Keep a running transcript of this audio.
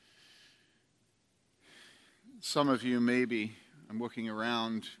Some of you maybe, I'm looking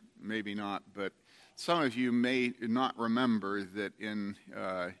around, maybe not, but some of you may not remember that in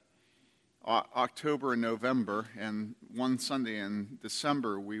October and November and one Sunday in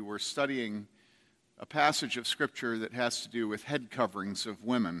December, we were studying a passage of Scripture that has to do with head coverings of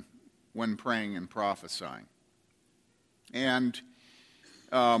women when praying and prophesying. And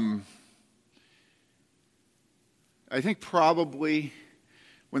I think probably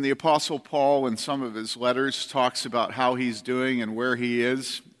when the Apostle Paul in some of his letters talks about how he's doing and where he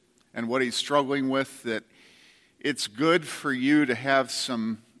is and what he's struggling with, that it's good for you to have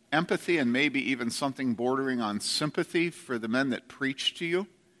some empathy and maybe even something bordering on sympathy for the men that preach to you,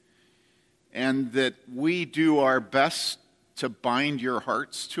 and that we do our best to bind your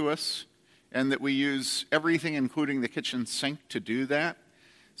hearts to us, and that we use everything, including the kitchen sink, to do that,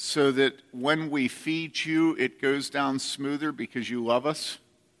 so that when we feed you, it goes down smoother because you love us.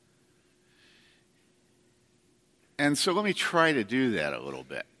 And so let me try to do that a little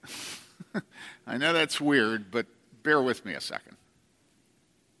bit. I know that's weird, but bear with me a second.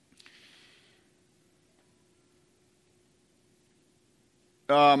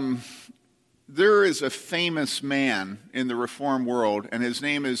 There is a famous man in the Reformed world, and his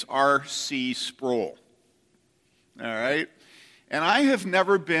name is R.C. Sproul. All right? And I have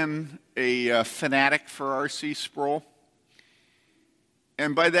never been a fanatic for R.C. Sproul.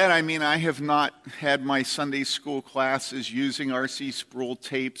 And by that I mean I have not had my Sunday school classes using R.C. Sproul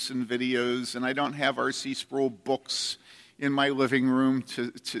tapes and videos, and I don't have R.C. Sproul books in my living room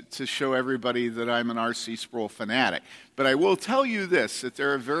to show everybody that I'm an R.C. Sproul fanatic. But I will tell you this, that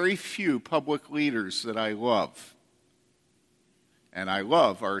there are very few public leaders that I love. And I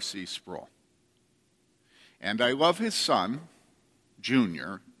love R.C. Sproul. And I love his son,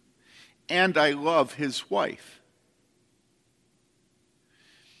 Junior, and I love his wife.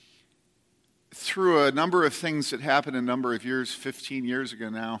 Through a number of things that happened a number of years, 15 years ago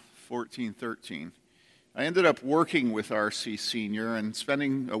now, 14, 13, I ended up working with R.C. Sr. and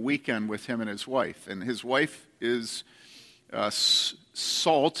spending a weekend with him and his wife. And his wife is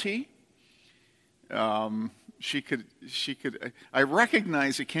salty. She could. I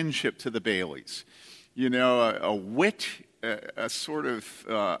recognize a kinship to the Baileys. You know, a wit, a sort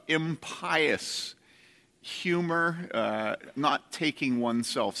of impious humor, not taking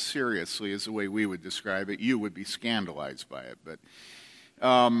oneself seriously is the way we would describe it. You would be scandalized by it, but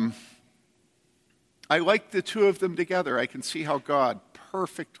I like the two of them together. I can see how God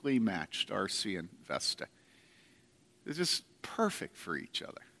perfectly matched R.C. and Vesta. They're just perfect for each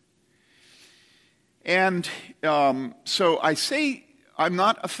other. And so I say I'm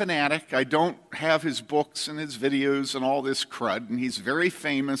not a fanatic. I don't have his books and his videos and all this crud, and he's very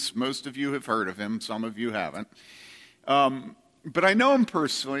famous. Most of you have heard of him. Some of you haven't. But I know him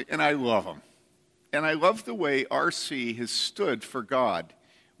personally, and I love him. And I love the way R.C. has stood for God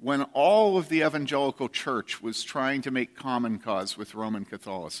when all of the evangelical church was trying to make common cause with Roman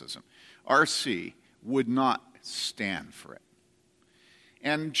Catholicism. R.C. would not stand for it.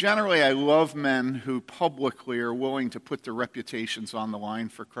 And generally, I love men who publicly are willing to put their reputations on the line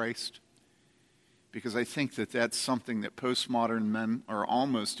for Christ, because I think that that's something that postmodern men are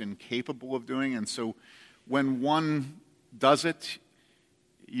almost incapable of doing. And so when one does it,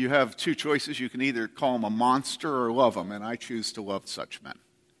 you have two choices. You can either call him a monster or love him, and I choose to love such men.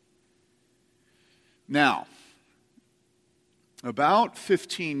 Now, about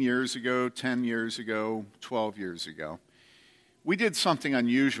 15 years ago, 10 years ago, 12 years ago, we did something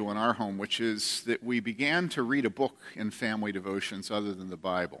unusual in our home, which is that we began to read a book in family devotions other than the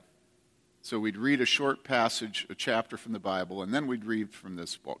Bible. So we'd read a short passage, a chapter from the Bible, and then we'd read from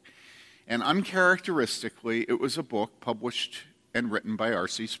this book. And uncharacteristically, it was a book published and written by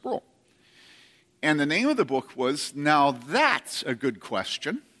R.C. Sproul. And the name of the book was Now That's a Good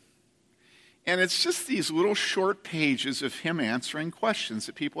Question. And it's just these little short pages of him answering questions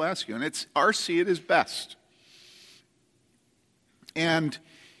that people ask you. And it's R.C. at his best. And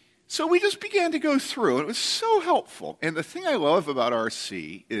so we just began to go through. It was so helpful. And the thing I love about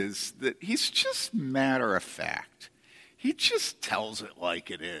R.C. is that he's just matter of fact. He just tells it like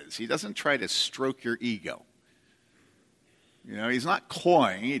it is. He doesn't try to stroke your ego. You know, he's not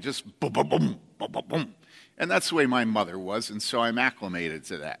cloying. He just boom, boom, boom, boom, boom, boom. And that's the way my mother was, and so I'm acclimated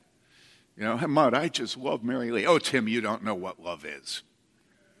to that. You know, Mud, I just love Mary Lee. Oh, Tim, you don't know what love is.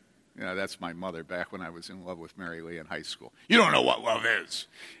 You know, that's my mother back when I was in love with Mary Lee in high school. You don't know what love is.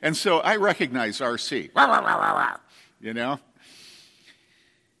 And so I recognize R.C. You know?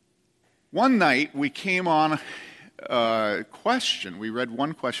 One night we came on a question. We read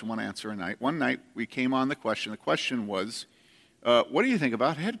one question, one answer a night. One night we came on the question. The question was, what do you think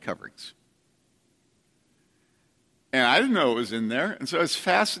about head coverings? And I didn't know it was in there. And so I was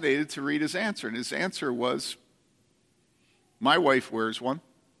fascinated to read his answer. And his answer was, my wife wears one.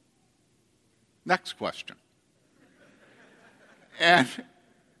 Next question. And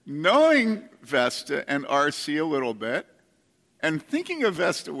knowing Vesta and R.C. a little bit, and thinking of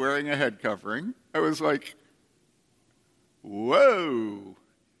Vesta wearing a head covering, I was like, whoa,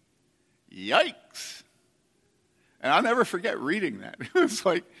 yikes. And I'll never forget reading that. It was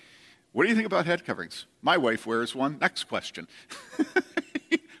like, what do you think about head coverings? My wife wears one. Next question.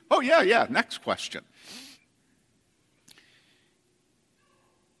 Oh, yeah, next question.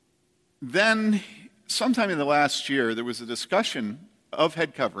 Then, sometime in the last year, there was a discussion of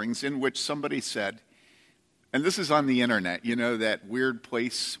head coverings in which somebody said, and this is on the internet, you know, that weird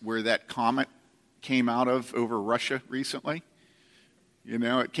place where that comet came out of over Russia recently? You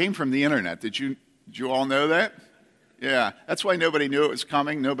know, it came from the internet. Did you all know that? Yeah, that's why nobody knew it was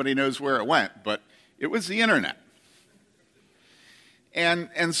coming. Nobody knows where it went, but it was the internet.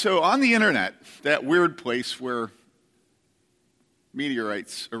 And so on the internet, that weird place where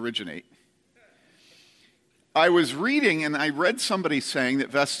meteorites originate, I was reading and I read somebody saying that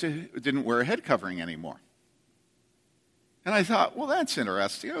Vesta didn't wear a head covering anymore. And I thought, well, that's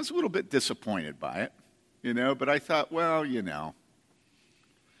interesting. I was a little bit disappointed by it, you know, but I thought, well, you know.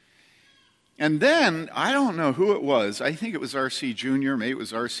 And then, I don't know who it was. I think it was R.C. Jr., maybe it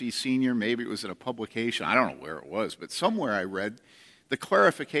was R.C. Sr., maybe it was in a publication. I don't know where it was, but somewhere I read the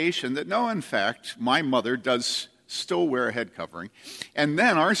clarification that no, in fact, my mother does still wear a head covering. And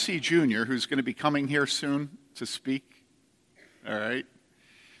then R.C. Jr., who's going to be coming here soon to speak, all right,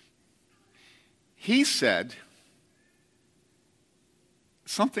 he said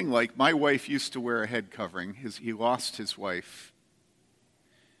something like, my wife used to wear a head covering. He lost his wife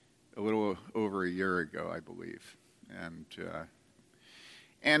a little over a year ago, I believe.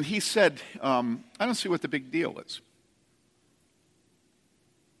 And he said, I don't see what the big deal is.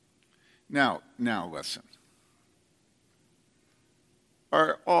 Now listen.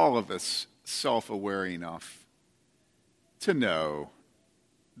 Are all of us self-aware enough to know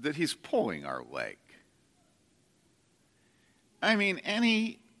that he's pulling our leg? I mean,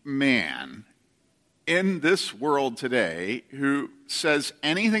 any man in this world today who says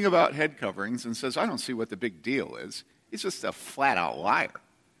anything about head coverings and says, I don't see what the big deal is, he's just a flat-out liar.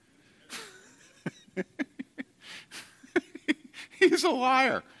 He's a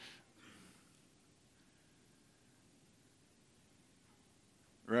liar.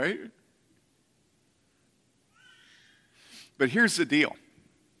 Right? But here's the deal.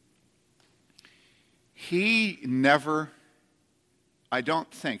 He never, I don't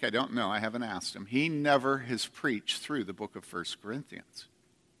know, I haven't asked him, he never has preached through the book of 1 Corinthians.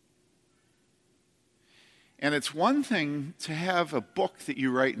 And it's one thing to have a book that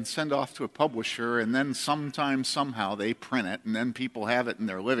you write and send off to a publisher, and then sometime, somehow, they print it, and then people have it in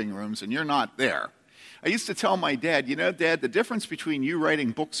their living rooms, and you're not there. I used to tell my dad, you know, Dad, the difference between you writing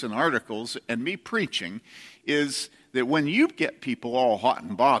books and articles and me preaching is that when you get people all hot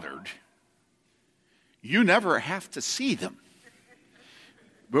and bothered, you never have to see them.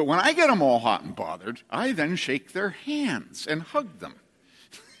 But when I get them all hot and bothered, I then shake their hands and hug them.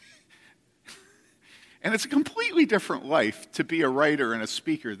 And it's a completely different life to be a writer and a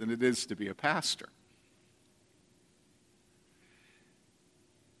speaker than it is to be a pastor.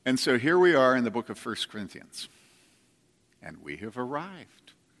 And so here we are in the book of 1 Corinthians. And we have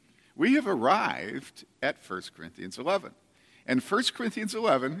arrived. We have arrived at 1 Corinthians 11. And 1 Corinthians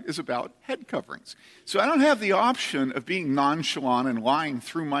 11 is about head coverings. So I don't have the option of being nonchalant and lying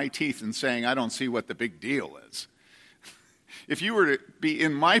through my teeth and saying, I don't see what the big deal is. If you were to be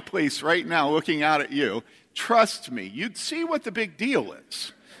in my place right now looking out at you, trust me, you'd see what the big deal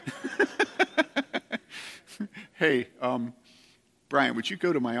is. Hey, Brian, would you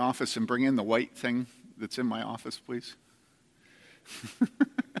go to my office and bring in the white thing that's in my office, please?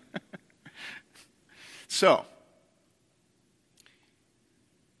 So,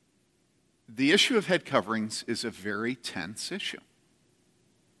 the issue of head coverings is a very tense issue.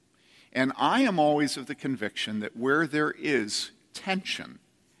 And I am always of the conviction that where there is tension,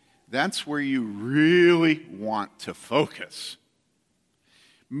 that's where you really want to focus.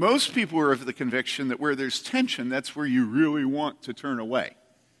 Most people are of the conviction that where there's tension, that's where you really want to turn away.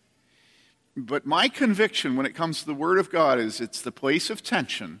 But my conviction when it comes to the Word of God is it's the place of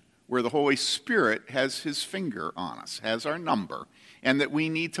tension where the Holy Spirit has his finger on us, has our number, and that we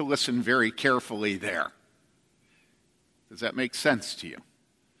need to listen very carefully there. Does that make sense to you?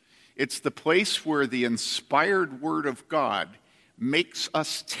 It's the place where the inspired Word of God makes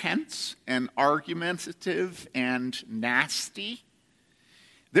us tense and argumentative and nasty,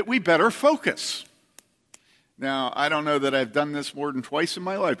 that we better focus. Now, I don't know that I've done this more than twice in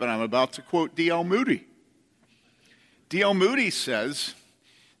my life, but I'm about to quote D.L. Moody. D.L. Moody says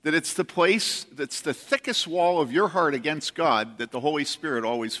that it's the place that's the thickest wall of your heart against God that the Holy Spirit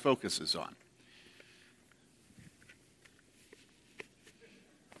always focuses on.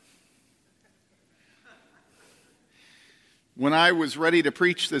 When I was ready to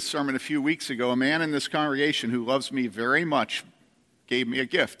preach this sermon a few weeks ago, a man in this congregation who loves me very much gave me a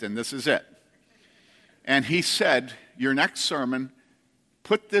gift, and this is it. And he said, your next sermon,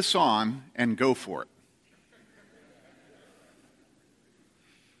 put this on and go for it.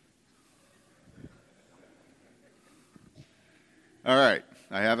 All right,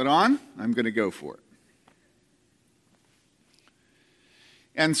 I have it on. I'm going to go for it.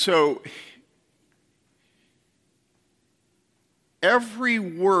 And so, every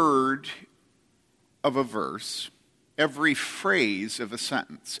word of a verse, every phrase of a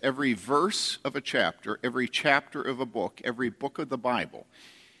sentence, every verse of a chapter, every chapter of a book, every book of the Bible,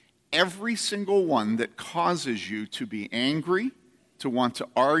 every single one that causes you to be angry, to want to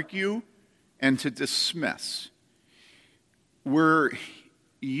argue, and to dismiss, where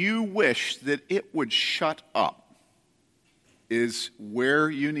you wish that it would shut up, is where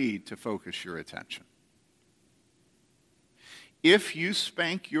you need to focus your attention. If you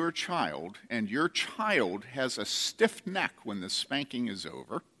spank your child and your child has a stiff neck when the spanking is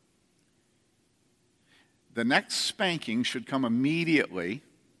over, the next spanking should come immediately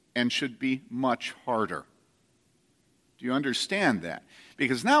and should be much harder. Do you understand that?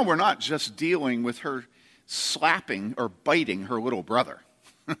 Because now we're not just dealing with her slapping or biting her little brother.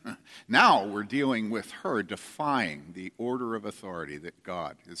 Now we're dealing with her defying the order of authority that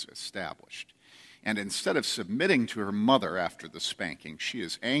God has established. And instead of submitting to her mother after the spanking, she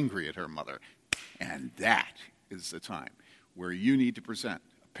is angry at her mother. And that is the time where you need to present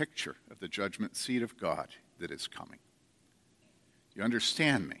a picture of the judgment seat of God that is coming. You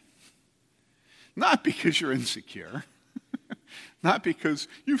understand me? Not because you're insecure. Not because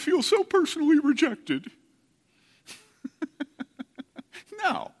you feel so personally rejected.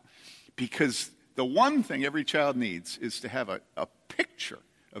 No. Because the one thing every child needs is to have a picture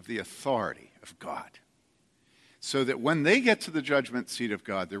of the authority of God, so that when they get to the judgment seat of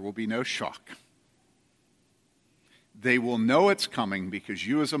God, there will be no shock. They will know it's coming because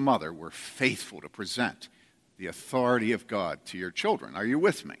you as a mother were faithful to present the authority of God to your children. Are you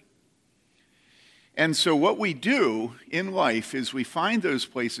with me? And so what we do in life is we find those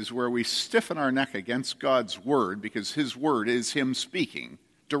places where we stiffen our neck against God's word, because his word is him speaking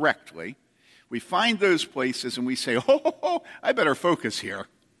directly. We find those places and we say, oh, I better focus here.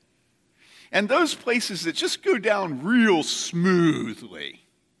 And those places that just go down real smoothly.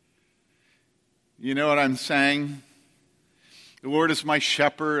 You know what I'm saying? The Lord is my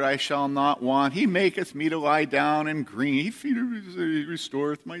shepherd, I shall not want. He maketh me to lie down in green. He feedeth, he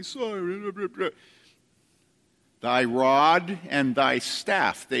restoreth my soul. Thy rod and thy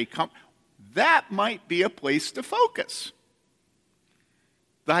staff, they come. That might be a place to focus.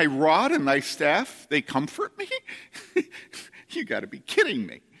 Thy rod and thy staff, they comfort me? You got to be kidding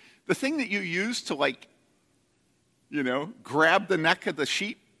me. The thing that you use to, grab the neck of the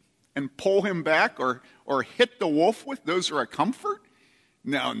sheep and pull him back or hit the wolf with, those are a comfort?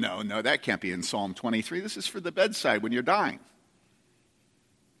 No, that can't be in Psalm 23. This is for the bedside when you're dying.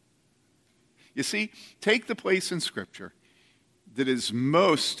 You see, take the place in Scripture that is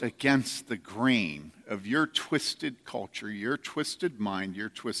most against the grain of your twisted culture, your twisted mind, your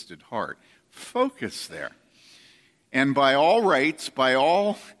twisted heart. Focus there. And by all rights, by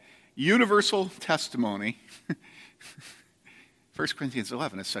all universal testimony, 1 Corinthians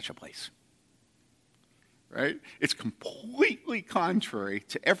 11 is such a place. Right? It's completely contrary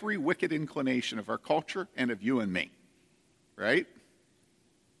to every wicked inclination of our culture and of you and me. Right?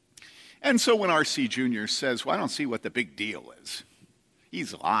 And so when R.C. Jr. says, well, I don't see what the big deal is.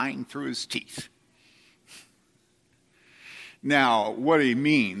 He's lying through his teeth. Now, what he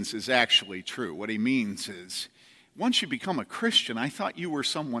means is actually true. What he means is, once you become a Christian, I thought you were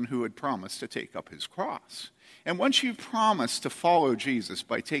someone who had promised to take up his cross. And once you promise to follow Jesus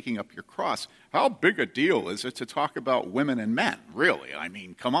by taking up your cross, how big a deal is it to talk about women and men? Really? I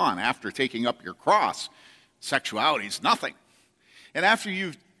mean, come on, after taking up your cross, sexuality is nothing. And after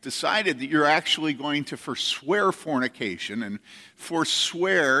you've decided that you're actually going to forswear fornication and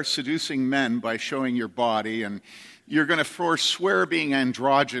forswear seducing men by showing your body, and you're going to forswear being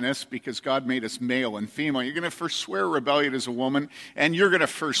androgynous because God made us male and female. You're going to forswear rebellion as a woman, and you're going to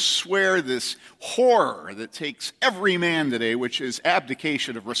forswear this horror that takes every man today, which is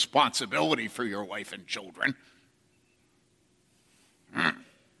abdication of responsibility for your wife and children. All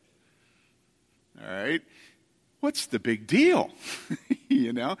right? what's the big deal?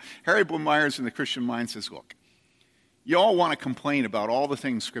 You know? Harry Bloom Myers in The Christian Mind says, look, you all want to complain about all the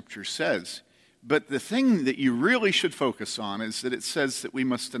things Scripture says, but the thing that you really should focus on is that it says that we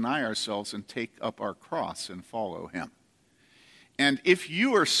must deny ourselves and take up our cross and follow him. And if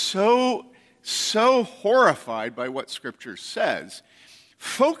you are so horrified by what Scripture says,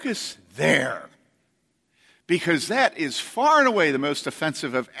 focus there. Because that is far and away the most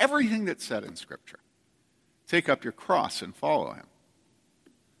offensive of everything that's said in Scripture. Take up your cross and follow him.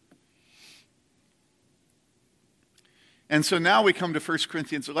 And so now we come to 1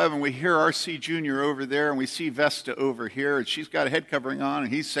 Corinthians 11. We hear R.C. Jr. over there, and we see Vesta over here, and she's got a head covering on,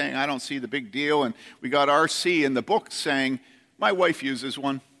 and he's saying, I don't see the big deal. And we got R.C. in the book saying, my wife uses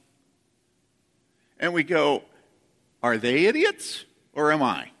one. And we go, are they idiots, or am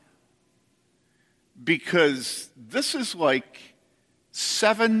I? Because this is like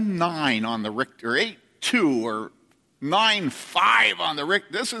 7.9 on the Richter, 8.2 or 9.5 on the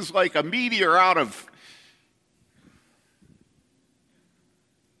Richter. This is like a meteor out of...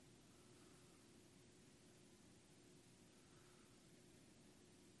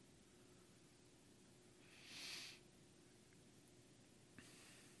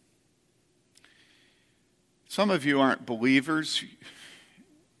 Some of you aren't believers.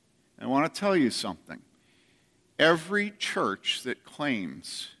 I want to tell you something. Every church that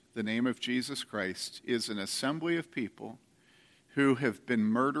claims the name of Jesus Christ is an assembly of people who have been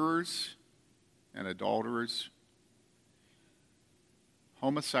murderers and adulterers,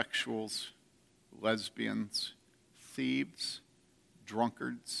 homosexuals, lesbians, thieves,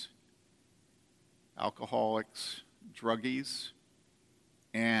 drunkards, alcoholics, druggies,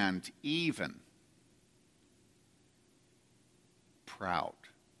 and even proud,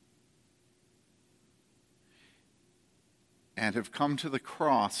 and have come to the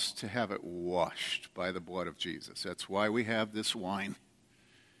cross to have it washed by the blood of Jesus. That's why we have this wine,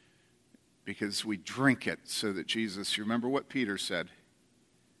 because we drink it so that Jesus, you remember what Peter said?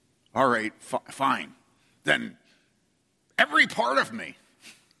 All right, fine, then every part of me.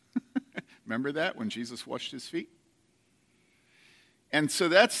 Remember that when Jesus washed his feet? And so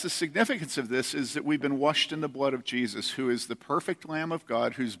that's the significance of this, is that we've been washed in the blood of Jesus, who is the perfect Lamb of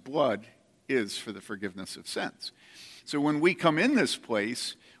God, whose blood is for the forgiveness of sins. So when we come in this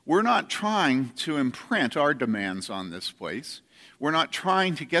place, we're not trying to imprint our demands on this place. We're not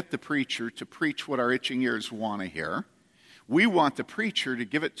trying to get the preacher to preach what our itching ears want to hear. We want the preacher to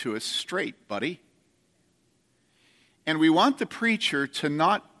give it to us straight, buddy. And we want the preacher to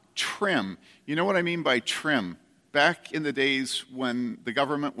not trim. You know what I mean by trim? Back in the days when the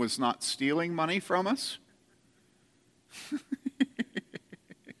government was not stealing money from us,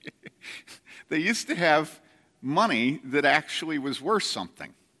 they used to have money that actually was worth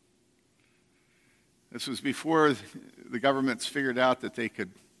something. This was before the governments figured out that they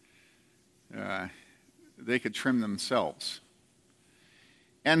could trim themselves.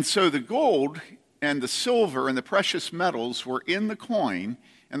 And so the gold and the silver and the precious metals were in the coin,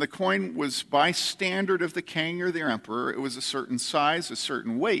 and the coin was by standard of the king or the emperor. It was a certain size, a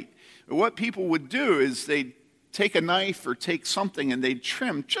certain weight. But what people would do is they'd take a knife or take something and they'd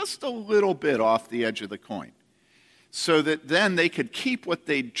trim just a little bit off the edge of the coin, so that then they could keep what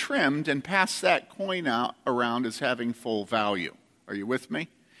they'd trimmed and pass that coin out around as having full value. Are you with me?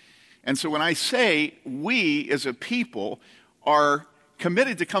 And so when I say we as a people are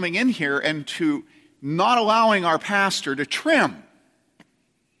committed to coming in here and to not allowing our pastor to trim.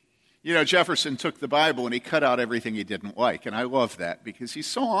 You know, Jefferson took the Bible and he cut out everything he didn't like, and I love that because he's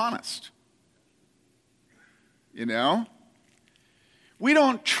so honest. You know? We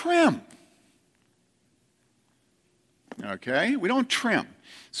don't trim. Okay? We don't trim.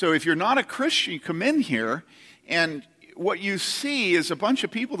 So if you're not a Christian, you come in here, and what you see is a bunch of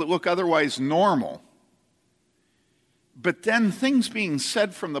people that look otherwise normal, but then things being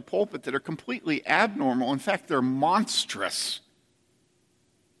said from the pulpit that are completely abnormal. In fact, they're monstrous.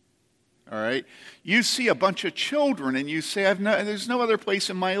 All right? You see a bunch of children and you say, there's no other place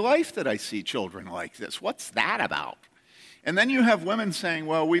in my life that I see children like this. What's that about? And then you have women saying,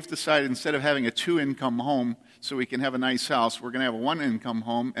 well, we've decided instead of having a 2-income home so we can have a nice house, we're going to have a 1-income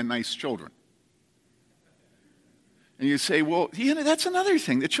home and nice children. And you say, well, that's another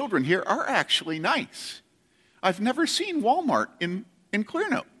thing. The children here are actually nice. I've never seen Walmart in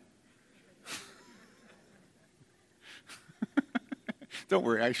Clearnote. Don't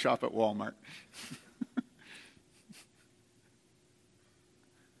worry, I shop at Walmart.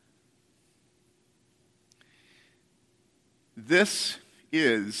 This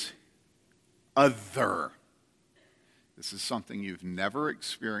is other. This is something you've never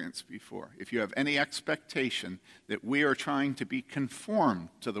experienced before. If you have any expectation that we are trying to be conformed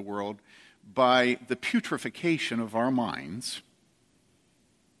to the world by the putrefaction of our minds,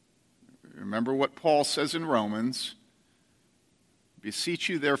 remember what Paul says in Romans, beseech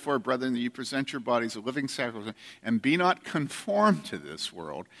you therefore, brethren, that you present your bodies a living sacrifice, and be not conformed to this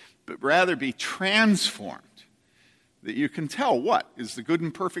world, but rather be transformed, that you can tell what is the good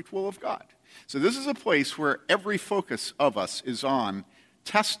and perfect will of God. So this is a place where every focus of us is on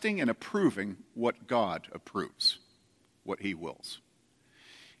testing and approving what God approves, what he wills.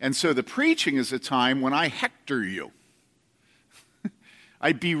 And so the preaching is a time when I hector you.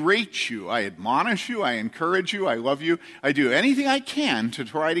 I berate you, I admonish you, I encourage you, I love you. I do anything I can to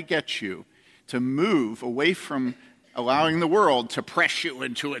try to get you to move away from allowing the world to press you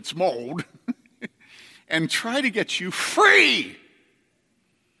into its mold and try to get you free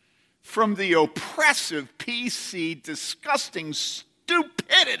from the oppressive, PC, disgusting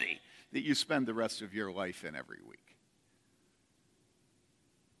stupidity that you spend the rest of your life in every week.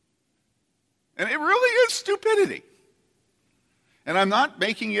 And it really is stupidity. And I'm not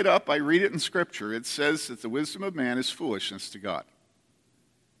making it up. I read it in Scripture. It says that the wisdom of man is foolishness to God.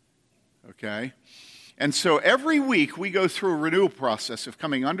 Okay? And so every week we go through a renewal process of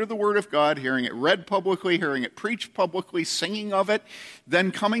coming under the Word of God, hearing it read publicly, hearing it preached publicly, singing of it,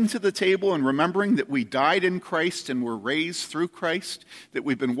 then coming to the table and remembering that we died in Christ and were raised through Christ, that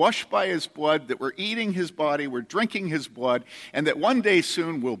we've been washed by his blood, that we're eating his body, we're drinking his blood, and that one day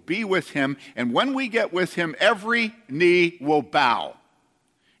soon we'll be with him. And when we get with him, every knee will bow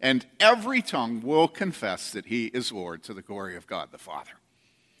and every tongue will confess that he is Lord to the glory of God the Father.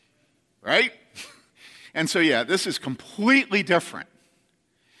 Right? And so, yeah, this is completely different.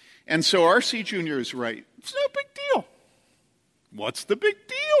 And so R.C. Jr. is right. It's no big deal. What's the big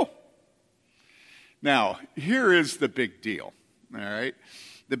deal? Now, here is the big deal, all right?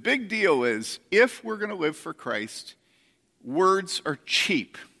 The big deal is if we're going to live for Christ, words are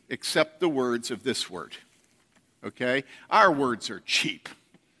cheap, except the words of this word, okay? Our words are cheap.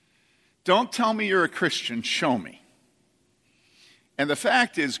 Don't tell me you're a Christian, show me. And the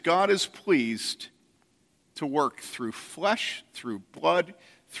fact is, God is pleased to work through flesh, through blood,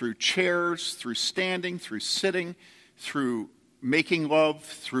 through chairs, through standing, through sitting, through making love,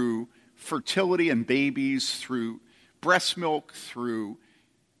 through fertility and babies, through breast milk, through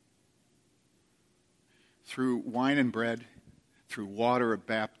wine and bread, through water of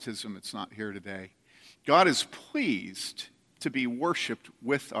baptism. It's not here today. God is pleased to be worshiped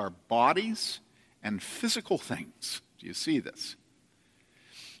with our bodies and physical things. Do you see this?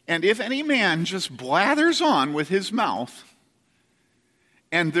 And if any man just blathers on with his mouth,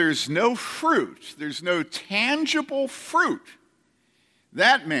 and there's no fruit, there's no tangible fruit,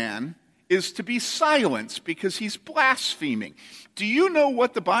 that man is to be silenced because he's blaspheming. Do you know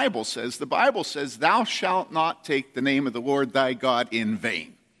what the Bible says? The Bible says, thou shalt not take the name of the Lord thy God in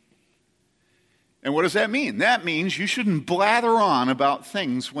vain. And what does that mean? That means you shouldn't blather on about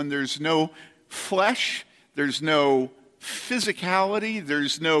things when there's no flesh, there's no physicality,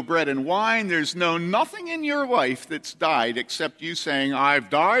 there's no bread and wine, there's nothing in your life that's died except you saying, I've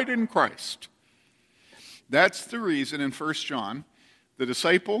died in Christ. That's the reason in 1 John, the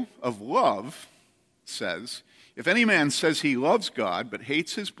disciple of love says, if any man says he loves God but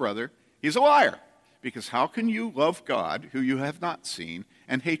hates his brother, he's a liar. Because how can you love God who you have not seen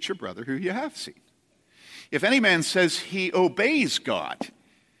and hate your brother who you have seen? If any man says he obeys God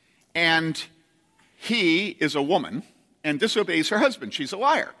and he is a woman and disobeys her husband, she's a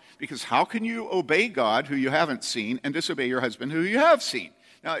liar. Because how can you obey God who you haven't seen and disobey your husband who you have seen?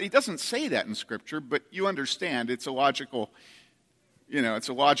 Now, he doesn't say that in Scripture, but you understand it's a logical, it's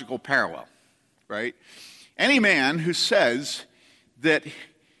a logical parallel, right? Any man who says that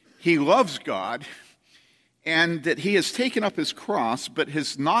he loves God and that he has taken up his cross, but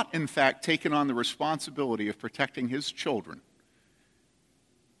has not, in fact, taken on the responsibility of protecting his children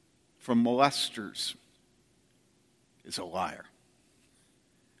from molesters, is a liar.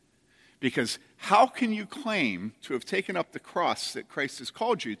 Because how can you claim to have taken up the cross that Christ has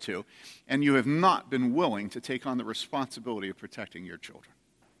called you to, and you have not been willing to take on the responsibility of protecting your children?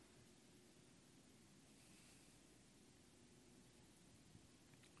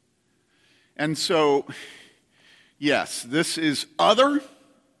 And so, yes, this is other,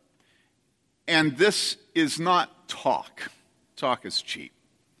 and this is not talk. Talk is cheap.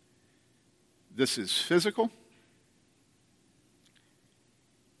 This is physical.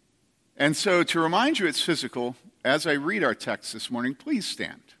 And so to remind you it's physical, as I read our text this morning, please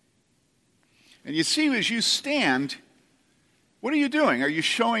stand. And you see, as you stand, what are you doing? Are you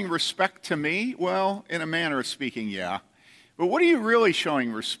showing respect to me? Well, in a manner of speaking, yeah. But what are you really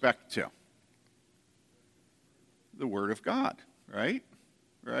showing respect to? The Word of God, right?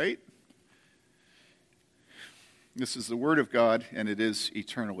 Right? This is the Word of God, and it is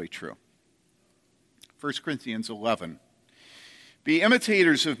eternally true. 1 Corinthians 11. Be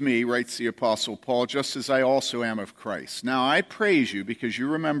imitators of me, writes the Apostle Paul, just as I also am of Christ. Now I praise you because you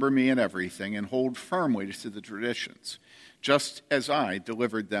remember me in everything and hold firmly to the traditions, just as I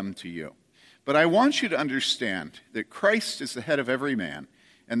delivered them to you. But I want you to understand that Christ is the head of every man,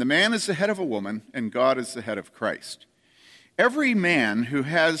 and the man is the head of a woman, and God is the head of Christ. Every man who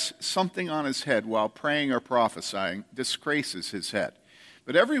has something on his head while praying or prophesying disgraces his head.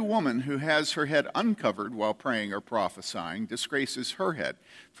 But every woman who has her head uncovered while praying or prophesying disgraces her head,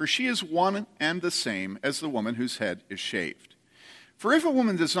 for she is one and the same as the woman whose head is shaved. For if a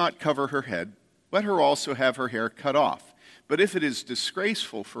woman does not cover her head, let her also have her hair cut off. But if it is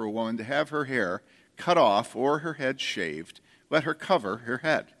disgraceful for a woman to have her hair cut off or her head shaved, let her cover her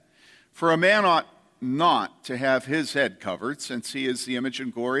head. For a man ought not to have his head covered, since he is the image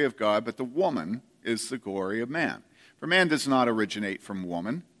and glory of God, but the woman is the glory of man. For man does not originate from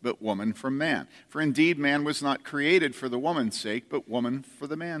woman, but woman from man. For indeed man was not created for the woman's sake, but woman for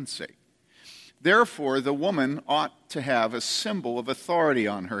the man's sake. Therefore the woman ought to have a symbol of authority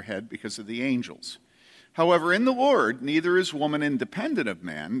on her head because of the angels. However, in the Lord, neither is woman independent of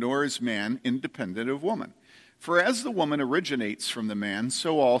man, nor is man independent of woman. For as the woman originates from the man,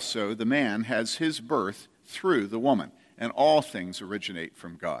 so also the man has his birth through the woman, and all things originate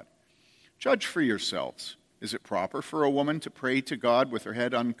from God. Judge for yourselves. Is it proper for a woman to pray to God with her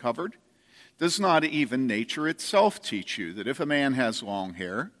head uncovered? Does not even nature itself teach you that if a man has long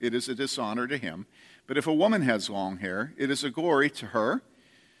hair, it is a dishonor to him, but if a woman has long hair, it is a glory to her,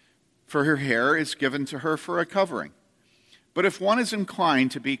 for her hair is given to her for a covering? But if one is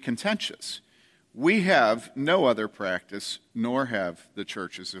inclined to be contentious, we have no other practice, nor have the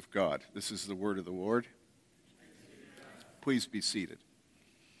churches of God. This is the word of the Lord. Please be seated.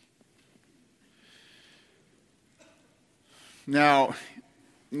 Now,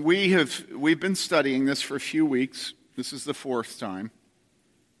 we've been studying this for a few weeks. This is the fourth time.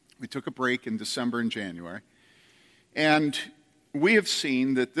 We took a break in December and January. And we have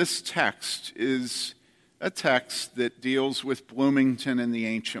seen that this text is a text that deals with Bloomington in the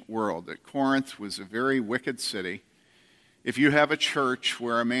ancient world, that Corinth was a very wicked city. If you have a church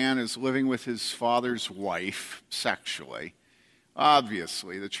where a man is living with his father's wife sexually,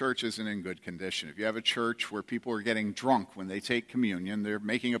 obviously the church isn't in good condition. If you have a church where people are getting drunk when they take communion, they're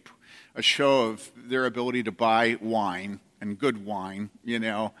making a show of their ability to buy wine, and good wine,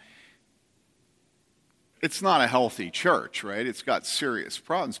 it's not a healthy church, right? It's got serious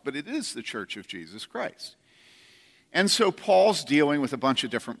problems, but it is the church of Jesus Christ. And so Paul's dealing with a bunch of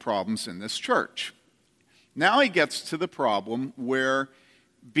different problems in this church. Now he gets to the problem where,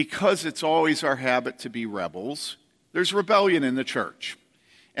 because it's always our habit to be rebels, there's rebellion in the church.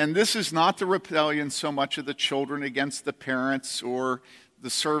 And this is not the rebellion so much of the children against the parents or the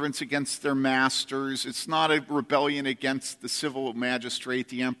servants against their masters. It's not a rebellion against the civil magistrate,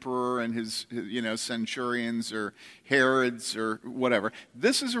 the emperor and his centurions or Herods or whatever.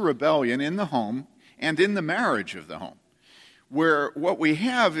 This is a rebellion in the home and in the marriage of the home, where what we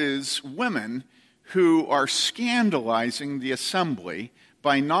have is women who are scandalizing the assembly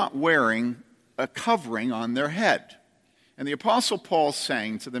by not wearing a covering on their head. And the Apostle Paul's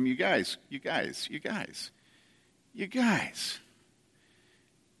saying to them, you guys,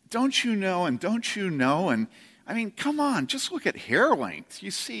 don't you know, and I mean, come on, just look at hair length. You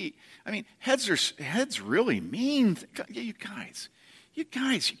see, I mean, heads really mean. You guys, you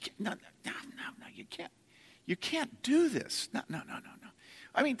can't, you can't do this. No.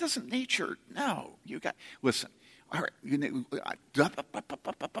 I mean, doesn't nature, no, listen, all right,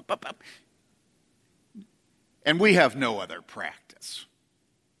 and we have no other practice.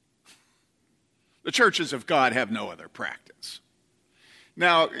 The churches of God have no other practice.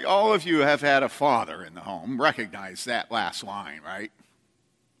 Now, all of you have had a father in the home. Recognize that last line, right?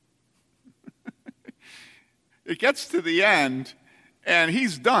 It gets to the end, and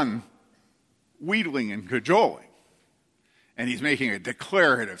he's done wheedling and cajoling. And he's making a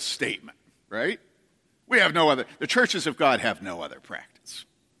declarative statement, right? The churches of God have no other practice.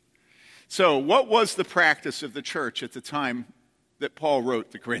 So what was the practice of the church at the time that Paul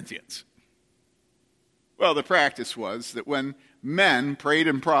wrote the Corinthians? Well, the practice was that when men prayed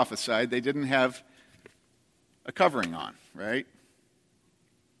and prophesied, they didn't have a covering on, right?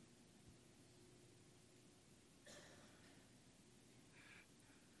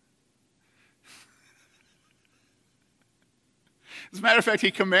 As a matter of fact,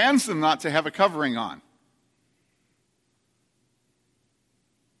 he commands them not to have a covering on.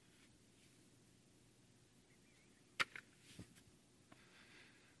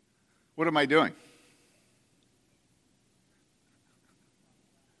 What am I doing?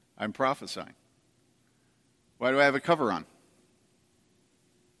 I'm prophesying. Why do I have a cover on?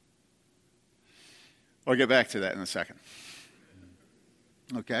 I'll get back to that in a second.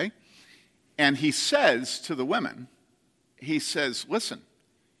 Okay? And he says to the women, he says, listen,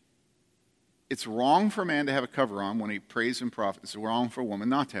 it's wrong for a man to have a cover on when he prays and prophesies. It's wrong for a woman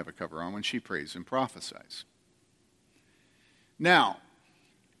not to have a cover on when she prays and prophesies. Now,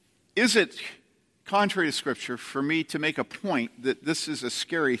 is it contrary to Scripture for me to make a point that this is a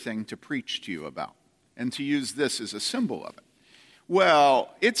scary thing to preach to you about and to use this as a symbol of it?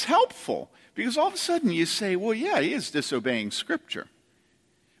 Well, it's helpful because all of a sudden you say, well, yeah, he is disobeying Scripture.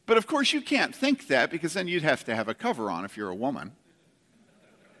 But of course you can't think that because then you'd have to have a cover on if you're a woman.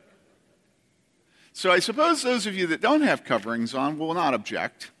 So I suppose those of you that don't have coverings on will not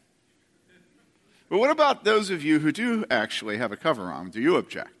object. But what about those of you who do actually have a cover on? Do you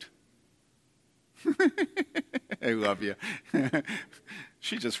object? I love you.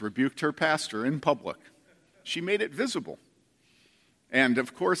 She just rebuked her pastor in public. She made it visible. And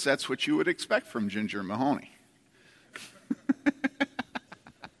of course, that's what you would expect from Ginger Mahoney.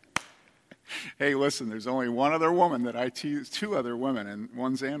 Hey, listen, there's only one other woman that I tease, two other women, and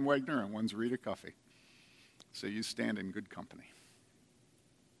one's Ann Wegner and one's Rita Cuffey. So you stand in good company.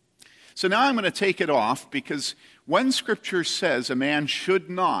 So now I'm going to take it off because when Scripture says a man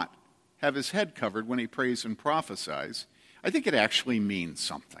should not have his head covered when he prays and prophesies, I think it actually means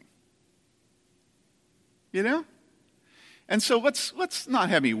something. You know? And so let's not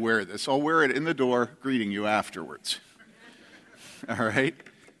have me wear this. I'll wear it in the door greeting you afterwards. All right?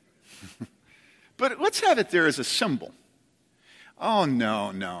 But let's have it there as a symbol. Oh,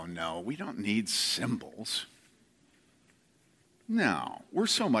 no. We don't need symbols. No, we're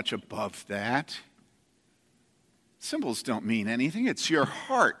so much above that. Symbols don't mean anything. It's your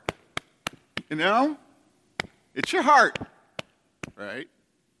heart. You know? It's your heart. Right?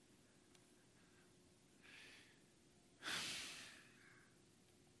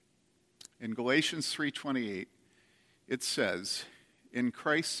 In Galatians 3:28, it says, in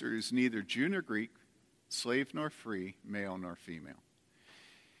Christ there is neither Jew nor Greek, slave nor free, male nor female.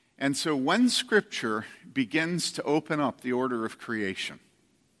 And so when Scripture begins to open up the order of creation,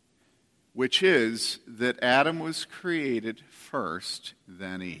 which is that Adam was created first,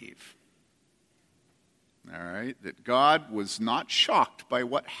 then Eve. All right? That God was not shocked by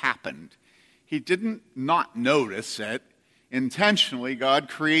what happened. He didn't not notice it. Intentionally, God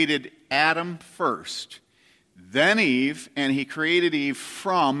created Adam first, then Eve, and he created Eve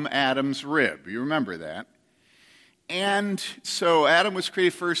from Adam's rib. You remember that? And so Adam was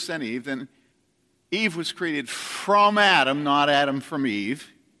created first, then Eve. Then Eve was created from Adam, not Adam from Eve.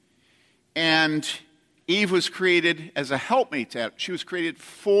 And Eve was created as a helpmate to Adam. She was created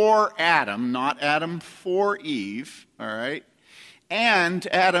for Adam, not Adam for Eve. All right? And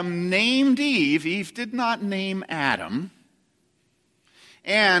Adam named Eve. Eve did not name Adam.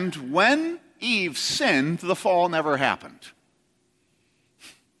 And when Eve sinned, the fall never happened.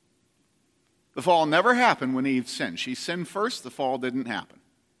 The fall never happened when Eve sinned. She sinned first, the fall didn't happen.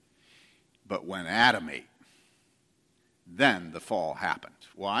 But when Adam ate, then the fall happened.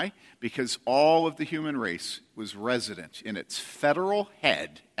 Why? Because all of the human race was resident in its federal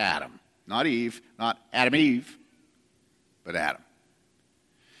head, Adam. Not Eve, not Adam Eve, but Adam.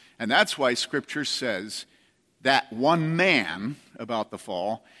 And that's why Scripture says that one man about the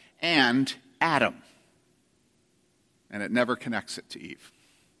fall and Adam. And it never connects it to Eve.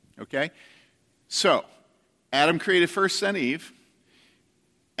 Okay? So, Adam created first, then Eve.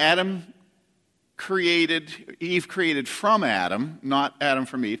 Eve created from Adam, not Adam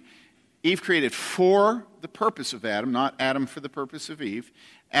from Eve. Eve created for the purpose of Adam, not Adam for the purpose of Eve.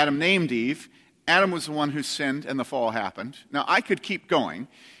 Adam named Eve. Adam was the one who sinned, and the fall happened. Now, I could keep going.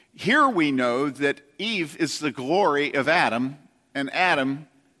 Here we know that Eve is the glory of Adam, and Adam,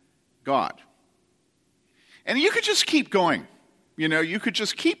 God. And you could just keep going. You know, you could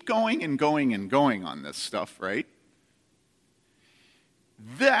just keep going and going and going on this stuff, right?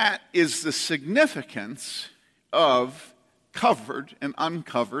 That is the significance of covered and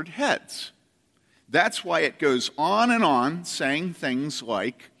uncovered heads. That's why it goes on and on saying things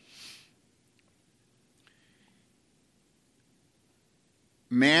like,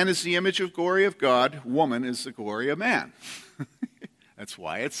 man is the image of glory of God, woman is the glory of man. That's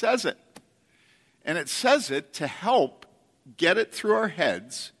why it says it. And it says it to help get it through our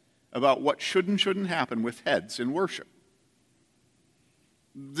heads about what should and shouldn't happen with heads in worship.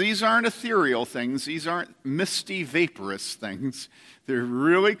 These aren't ethereal things. These aren't misty, vaporous things. They're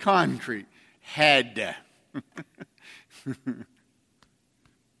really concrete. Head.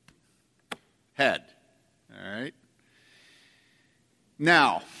 Head. All right?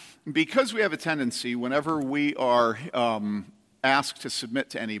 Now, because we have a tendency, whenever we are asked to submit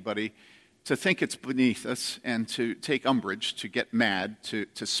to anybody, to think it's beneath us and to take umbrage, to get mad, to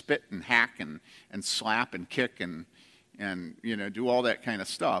spit and hack and slap and kick and do all that kind of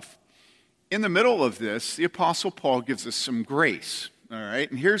stuff. In the middle of this, the Apostle Paul gives us some grace. All right?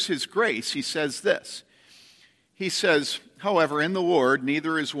 And here's his grace. He says this. He says, however, in the Lord,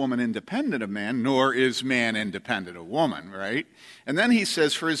 neither is woman independent of man, nor is man independent of woman, right? And then he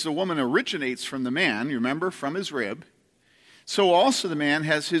says, for as the woman originates from the man, you remember, from his rib, so also the man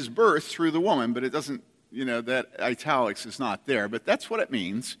has his birth through the woman, but it doesn't, that italics is not there, but that's what it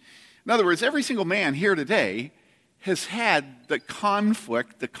means. In other words, every single man here today has had the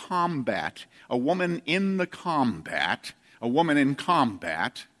conflict, the combat, a woman in combat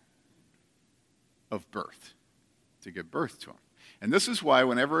of birth, to give birth to him. And this is why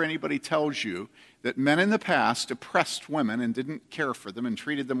whenever anybody tells you that men in the past oppressed women and didn't care for them and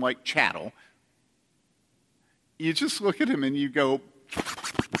treated them like chattel, you just look at him and you go,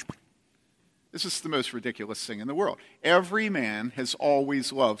 this is the most ridiculous thing in the world. Every man has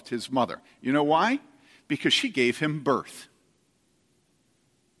always loved his mother. You know why? Because she gave him birth.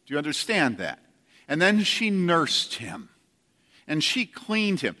 Do you understand that? And then she nursed him. And she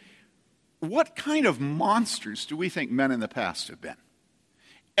cleaned him. What kind of monsters do we think men in the past have been?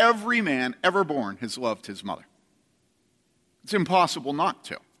 Every man ever born has loved his mother. It's impossible not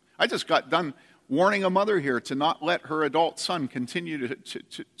to. I just got done warning a mother here to not let her adult son continue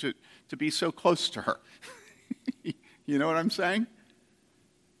to be so close to her. You know what I'm saying?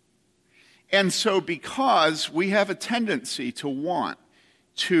 And so because we have a tendency to want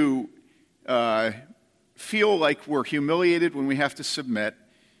to feel like we're humiliated when we have to submit,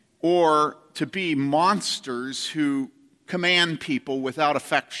 or to be monsters who command people without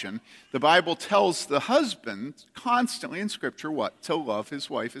affection, the Bible tells the husband constantly in Scripture what? To love his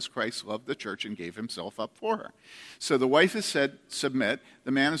wife as Christ loved the church and gave himself up for her. So the wife is said, submit.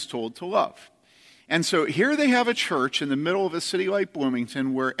 The man is told to love. And so here they have a church in the middle of a city like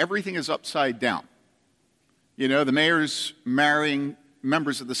Bloomington where everything is upside down. The mayor's marrying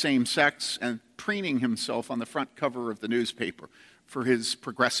members of the same sex and preening himself on the front cover of the newspaper for his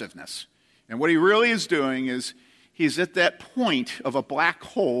progressiveness. And what he really is doing is he's at that point of a black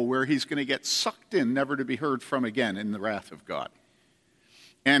hole where he's going to get sucked in, never to be heard from again in the wrath of God.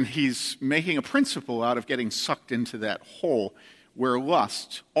 And he's making a principle out of getting sucked into that hole where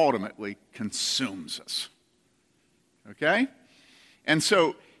lust ultimately consumes us. Okay? And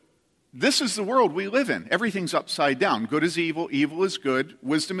so this is the world we live in. Everything's upside down. Good is evil, evil is good,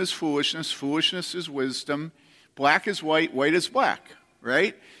 wisdom is foolishness, foolishness is wisdom, black is white, white is black,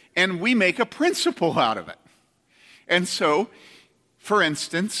 right? And we make a principle out of it. And so, for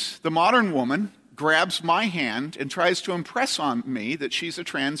instance, the modern woman grabs my hand and tries to impress on me that she's a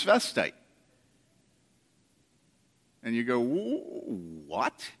transvestite. And you go,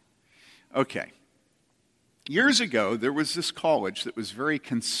 what? Okay. Years ago, there was this college that was very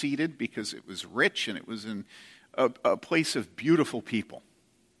conceited because it was rich and it was in a place of beautiful people,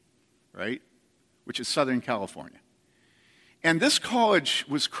 right? Which is Southern California. And this college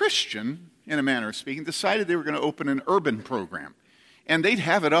was Christian, in a manner of speaking, decided they were going to open an urban program. And they'd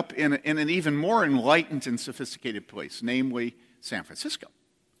have it up in an even more enlightened and sophisticated place, namely San Francisco.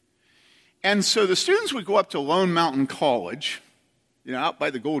 And so the students would go up to Lone Mountain College, out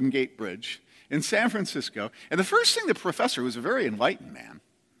by the Golden Gate Bridge in San Francisco. And the first thing the professor, who was a very enlightened man,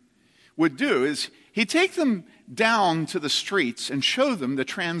 would do is he'd take them down to the streets and show them the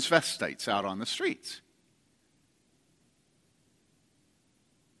transvestites out on the streets.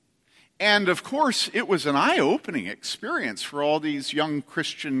 And of course, it was an eye-opening experience for all these young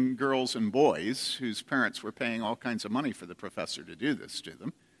Christian girls and boys whose parents were paying all kinds of money for the professor to do this to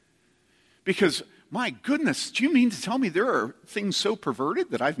them. Because, my goodness, do you mean to tell me there are things so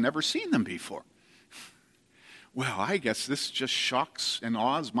perverted that I've never seen them before? Well, I guess this just shocks and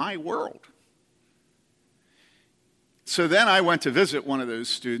awes my world. So then I went to visit one of those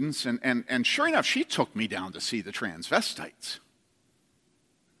students, and sure enough, she took me down to see the transvestites.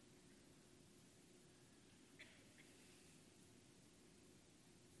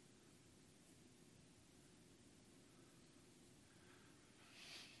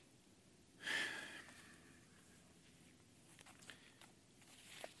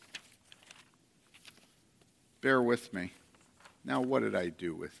 Bear with me. Now, what did I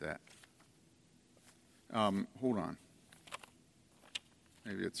do with that? Hold on.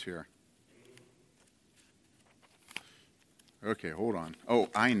 Maybe it's here. Okay, hold on. Oh,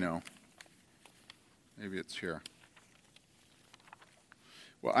 I know. Maybe it's here.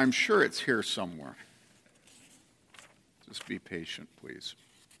 Well, I'm sure it's here somewhere. Just be patient, please.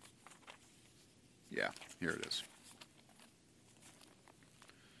 Yeah, here it is.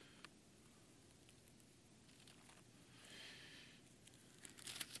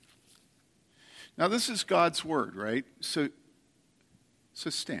 Now, this is God's word, right? So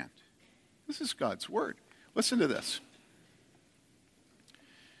stand. This is God's word. Listen to this.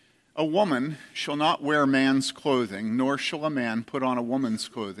 A woman shall not wear man's clothing, nor shall a man put on a woman's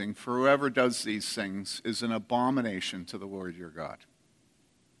clothing, for whoever does these things is an abomination to the Lord your God.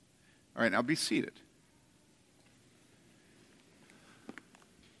 All right, now be seated.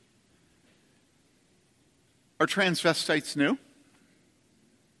 Are transvestites new?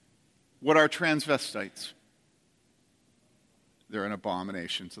 What are transvestites? They're an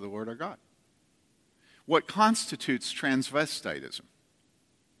abomination to the Lord our God. What constitutes transvestitism?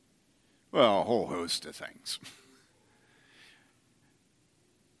 Well, a whole host of things.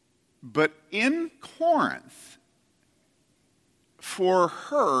 But in Corinth, for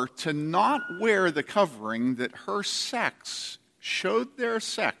her to not wear the covering that her sex showed their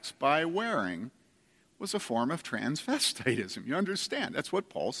sex by wearing was a form of transvestitism. You understand? That's what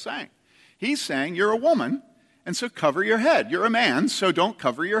Paul's saying. He's saying you're a woman, and so cover your head. You're a man, so don't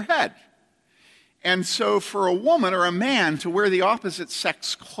cover your head. And so for a woman or a man to wear the opposite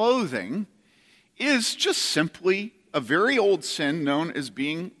sex clothing is just simply a very old sin known as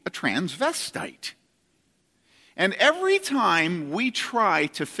being a transvestite. And every time we try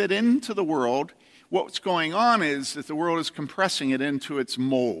to fit into the world, what's going on is that the world is compressing it into its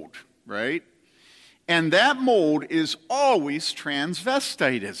mold, right? And that mold is always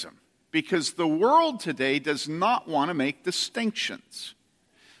transvestitism, because the world today does not want to make distinctions.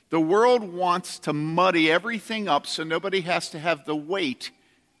 The world wants to muddy everything up so nobody has to have the weight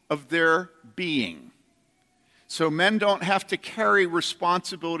of their being. So men don't have to carry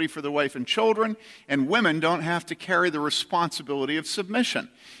responsibility for the wife and children, and women don't have to carry the responsibility of submission.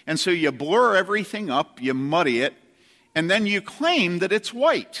 And so you blur everything up, you muddy it, and then you claim that it's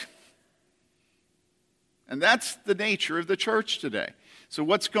white. And that's the nature of the church today. So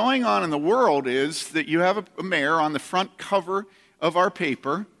what's going on in the world is that you have a mayor on the front cover of our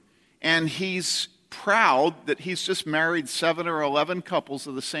paper, and he's proud that he's just married 7 or 11 couples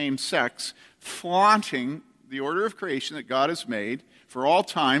of the same sex, flaunting the order of creation that God has made for all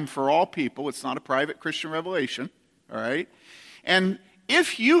time, for all people. It's not a private Christian revelation, all right? And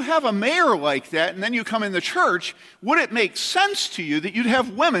if you have a mayor like that and then you come in the church, would it make sense to you that you'd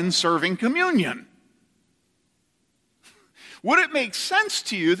have women serving communion? Would it make sense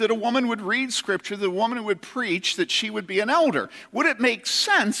to you that a woman would read Scripture, that a woman would preach, that she would be an elder? Would it make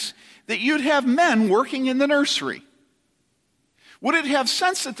sense that you'd have men working in the nursery? Would it have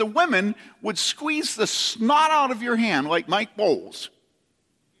sense that the women would squeeze the snot out of your hand like Mike Bowles?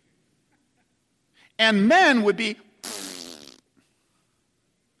 And men would be...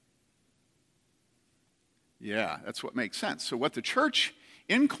 Yeah, that's what makes sense. So what the church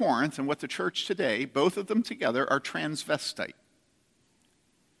in Corinth and what the church today, both of them together, are transvestite.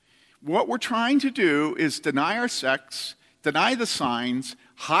 What we're trying to do is deny our sex, deny the signs,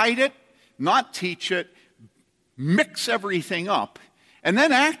 hide it, not teach it, mix everything up, and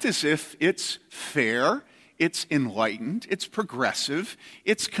then act as if it's fair, it's enlightened, it's progressive,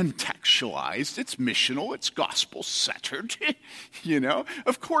 it's contextualized, it's missional, it's gospel-centered. You know,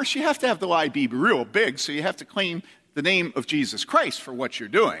 of course, you have to have the lie be real big, so you have to claim the name of Jesus Christ for what you're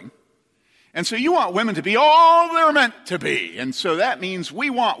doing. And so you want women to be all they're meant to be. And so that means we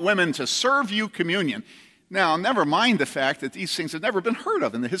want women to serve you communion. Now, never mind the fact that these things have never been heard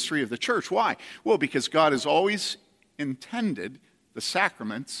of in the history of the church. Why? Well, because God has always intended the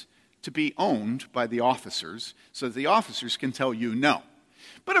sacraments to be owned by the officers so that the officers can tell you no.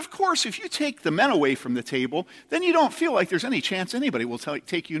 But of course, if you take the men away from the table, then you don't feel like there's any chance anybody will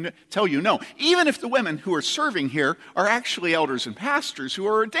tell you no. Even if the women who are serving here are actually elders and pastors who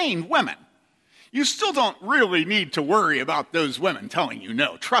are ordained women. You still don't really need to worry about those women telling you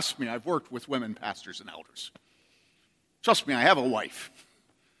no. Trust me, I've worked with women pastors and elders. Trust me, I have a wife.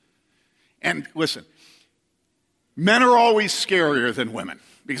 And listen, men are always scarier than women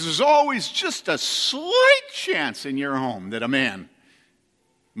because there's always just a slight chance in your home that a man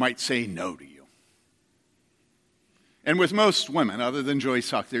might say no to you. And with most women, other than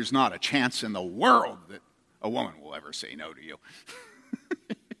Joyce Huck, there's not a chance in the world that a woman will ever say no to you.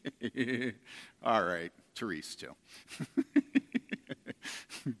 All right, Therese too.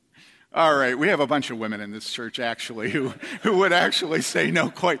 All right, we have a bunch of women in this church actually who would actually say no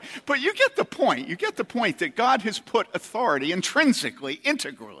quite. But you get the point. You get the point that God has put authority intrinsically,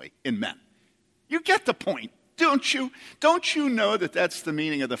 integrally in men. You get the point, Don't you know that that's the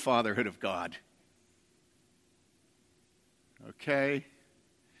meaning of the fatherhood of God? Okay?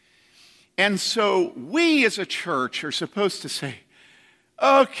 And so we as a church are supposed to say,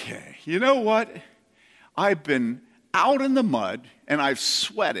 okay, you know what? I've been out in the mud and I've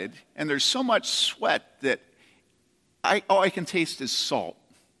sweated, and there's so much sweat that all I can taste is salt.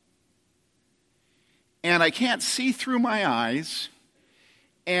 And I can't see through my eyes,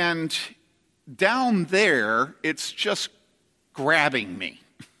 and down there, it's just grabbing me.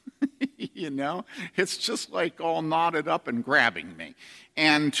 You know? It's just like all knotted up and grabbing me.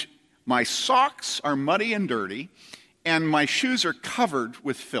 And my socks are muddy and dirty, and my shoes are covered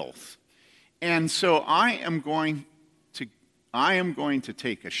with filth. And so I am going to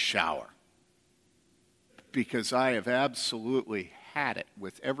take a shower, because I have absolutely had it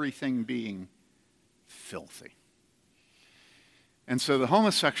with everything being filthy. And so the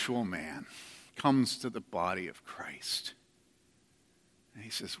homosexual man comes to the body of Christ. And he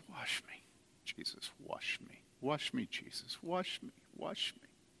says, wash me, Jesus, wash me. Wash me, Jesus, wash me, wash me.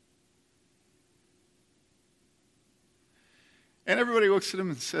 And everybody looks at him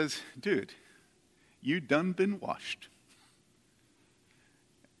and says, dude, you done been washed.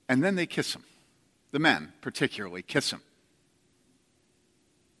 And then they kiss him. The men particularly kiss him.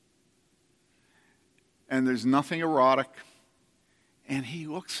 And there's nothing erotic. And he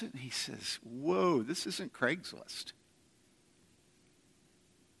looks at it and he says, whoa, this isn't Craigslist.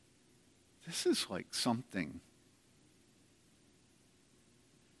 This is like something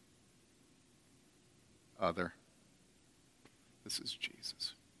other. This is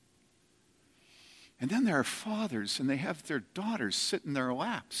Jesus. And then there are fathers, and they have their daughters sit in their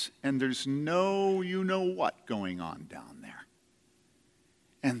laps, and there's no you-know-what going on down there.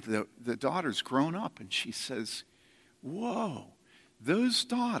 And the daughter's grown up, and she says, whoa, those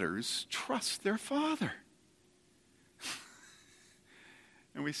daughters trust their father.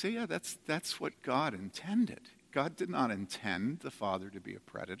 And we say, yeah, that's what God intended. God did not intend the father to be a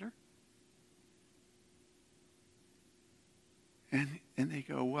predator. And they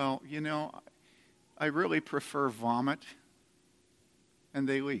go, well, you know, I really prefer vomit, and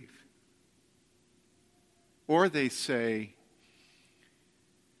they leave. Or they say,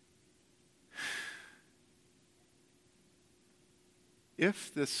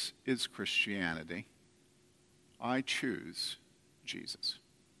 if this is Christianity, I choose Jesus.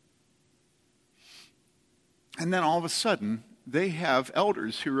 And then all of a sudden, they have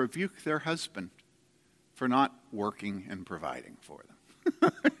elders who rebuke their husband for not working and providing for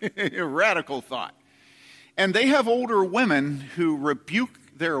them. A radical thought. And they have older women who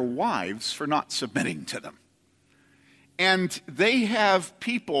rebuke their wives for not submitting to them. And they have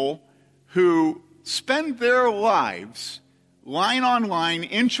people who spend their lives line on line,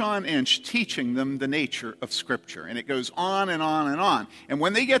 inch on inch, teaching them the nature of Scripture. And it goes on and on and on. And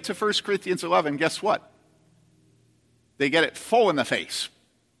when they get to 1 Corinthians 11, guess what? They get it full in the face.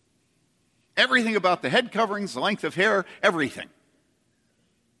 Everything about the head coverings, the length of hair, everything.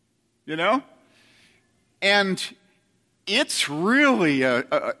 You know? And it's really a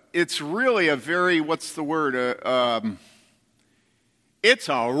very, what's the word? It's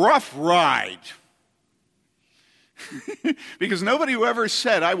a rough ride. Because nobody who ever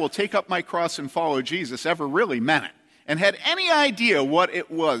said, I will take up my cross and follow Jesus, ever really meant it. And had any idea what it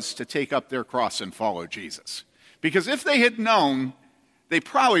was to take up their cross and follow Jesus. Because if they had known, they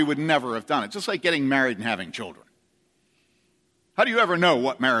probably would never have done it. Just like getting married and having children. How do you ever know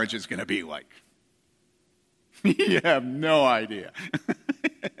what marriage is going to be like? You have no idea.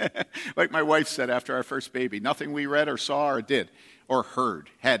 Like my wife said after our first baby, nothing we read or saw or did or heard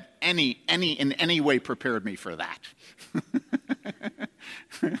had in any way prepared me for that.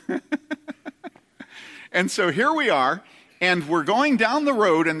 And so here we are, and we're going down the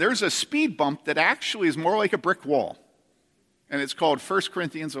road, and there's a speed bump that actually is more like a brick wall. And it's called 1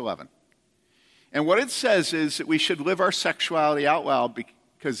 Corinthians 11. And what it says is that we should live our sexuality out loud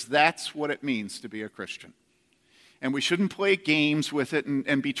because that's what it means to be a Christian. And we shouldn't play games with it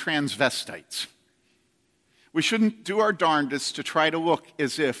and be transvestites. We shouldn't do our darndest to try to look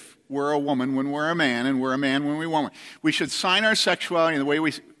as if we're a woman when we're a man and we're a man when we're a woman. We should sign our sexuality in the way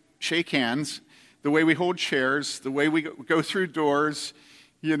we shake hands, the way we hold chairs, the way we go through doors,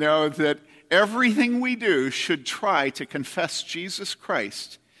 you know, that everything we do should try to confess Jesus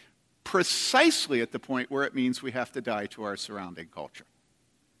Christ precisely at the point where it means we have to die to our surrounding culture.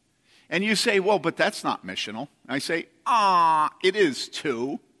 And you say, well, but that's not missional. I say, it is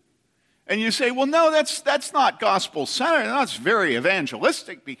too. And you say, well, no, that's not gospel-centered. That's very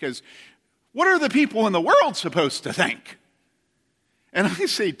evangelistic because what are the people in the world supposed to think? And I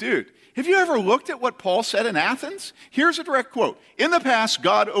say, dude, Have you ever looked at what Paul said in Athens? Here's a direct quote. In the past,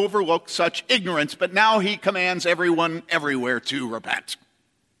 God overlooked such ignorance, but now he commands everyone everywhere to repent.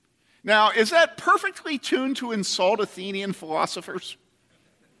 Now, is that perfectly tuned to insult Athenian philosophers?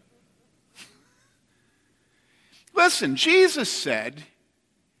 Listen, Jesus said,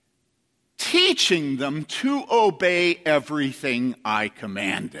 teaching them to obey everything I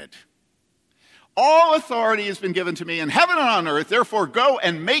commanded. All authority has been given to me in heaven and on earth. Therefore, go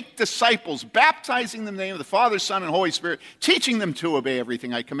and make disciples, baptizing them in the name of the Father, Son, and Holy Spirit, teaching them to obey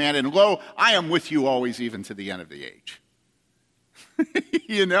everything I commanded. And lo, I am with you always, even to the end of the age.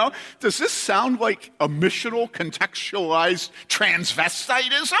 You know? Does this sound like a missional, contextualized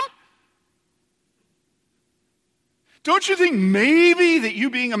transvestitism? Don't you think maybe that you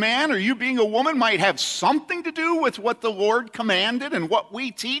being a man or you being a woman might have something to do with what the Lord commanded and what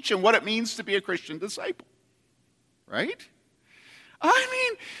we teach and what it means to be a Christian disciple? Right? I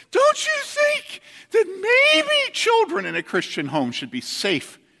mean, don't you think that maybe children in a Christian home should be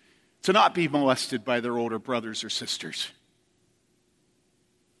safe to not be molested by their older brothers or sisters?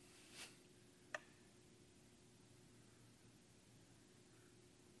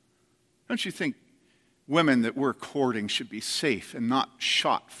 Don't you think women that we're courting should be safe and not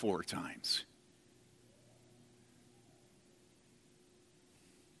shot 4 times?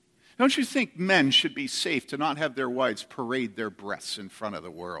 Don't you think men should be safe to not have their wives parade their breasts in front of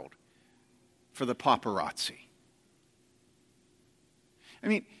the world for the paparazzi? I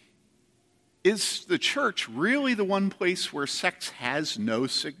mean, is the church really the one place where sex has no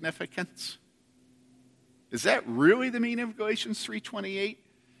significance? Is that really the meaning of Galatians 3:28?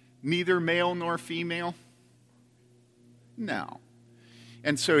 Neither male nor female? No.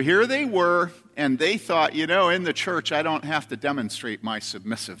 And so here they were, and they thought, you know, in the church I don't have to demonstrate my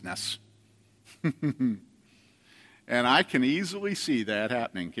submissiveness. And I can easily see that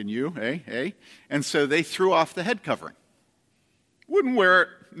happening. Can you? Hey? And so they threw off the head covering. Wouldn't wear it.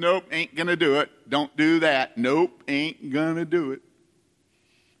 Nope, ain't gonna do it. Don't do that. Nope, ain't gonna do it.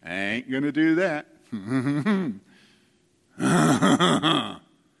 Ain't gonna do that.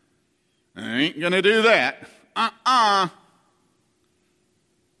 I ain't going to do that.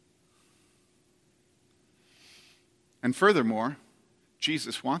 And furthermore,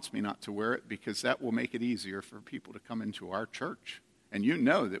 Jesus wants me not to wear it because that will make it easier for people to come into our church. And you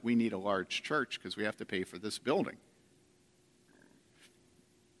know that we need a large church because we have to pay for this building.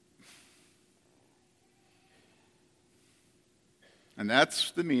 And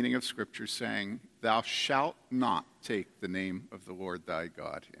that's the meaning of Scripture saying, thou shalt not take the name of the Lord thy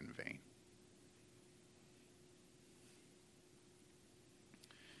God in vain.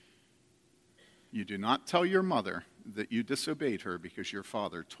 You do not tell your mother that you disobeyed her because your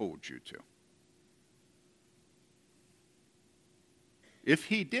father told you to. If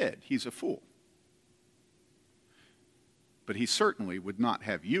he did, he's a fool. But he certainly would not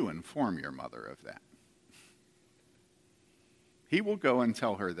have you inform your mother of that. He will go and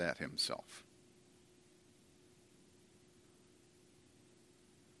tell her that himself.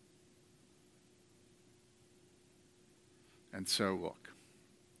 And so, look.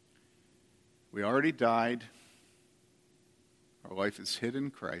 We already died. Our life is hid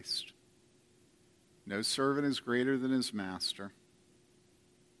in Christ. No servant is greater than his master.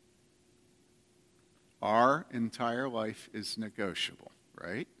 Our entire life is negotiable,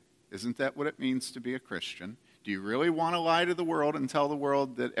 right? Isn't that what it means to be a Christian? Do you really want to lie to the world and tell the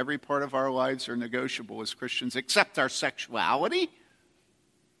world that every part of our lives are negotiable as Christians except our sexuality?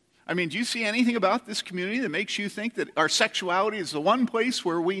 I mean, do you see anything about this community that makes you think that our sexuality is the one place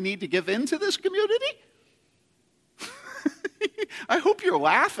where we need to give in to this community? I hope you're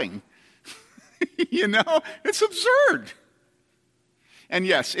laughing. You know, it's absurd. And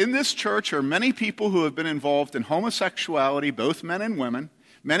yes, in this church are many people who have been involved in homosexuality, both men and women,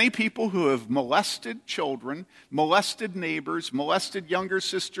 many people who have molested children, molested neighbors, molested younger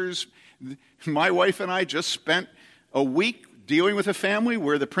sisters. My wife and I just spent a week dealing with a family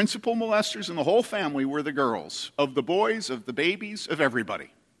where the principal molesters in the whole family were the girls, of the boys, of the babies, of everybody.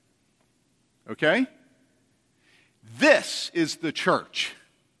 Okay? This is the church.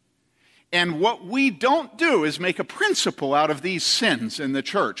 And what we don't do is make a principle out of these sins in the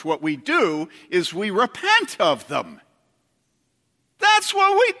church. What we do is we repent of them. That's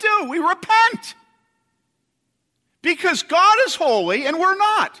what we do. We repent. Because God is holy and we're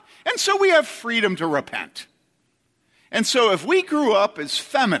not. And so we have freedom to repent. And so if we grew up as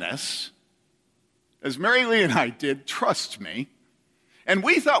feminists, as Mary Lee and I did, trust me, and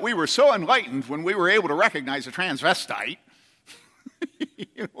we thought we were so enlightened when we were able to recognize a transvestite,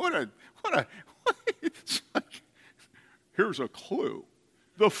 it's like, here's a clue.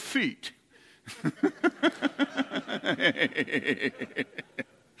 the feet.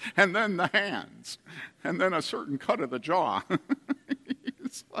 And then the hands. And then a certain cut of the jaw.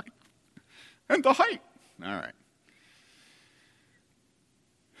 It's like, and the height. All right.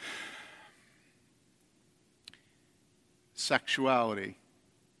 Sexuality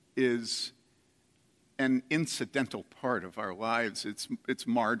is an incidental part of our lives. It's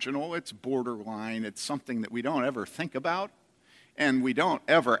marginal, it's borderline, it's something that we don't ever think about and we don't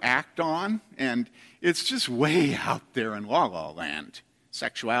ever act on, and it's just way out there in la-la land.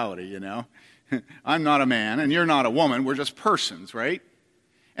 Sexuality, you know. I'm not a man and you're not a woman, we're just persons, right?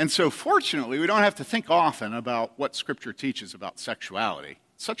 And so fortunately, we don't have to think often about what Scripture teaches about sexuality.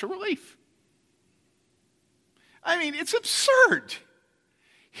 It's such a relief. I mean, it's absurd.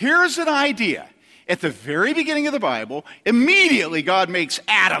 Here's an idea. At the very beginning of the Bible, immediately God makes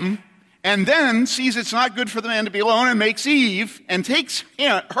Adam and then sees it's not good for the man to be alone and makes Eve and takes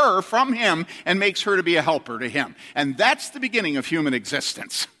her from him and makes her to be a helper to him. And that's the beginning of human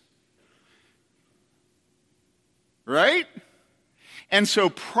existence. Right? And so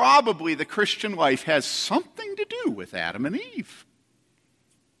probably the Christian life has something to do with Adam and Eve.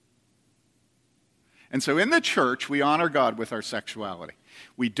 And so in the church, we honor God with our sexuality.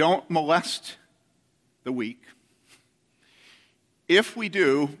 We don't molest the weak. If we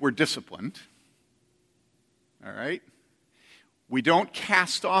do, we're disciplined. All right? We don't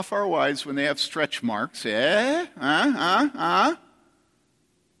cast off our wives when they have stretch marks. We're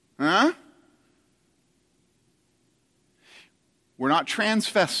not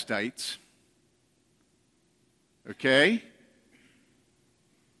transvestites. Okay?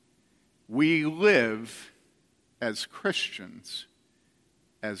 We live as Christians,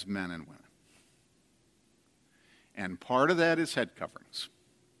 as men and women. And part of that is head coverings.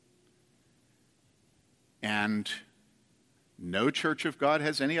 And no church of God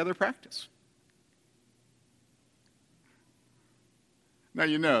has any other practice. Now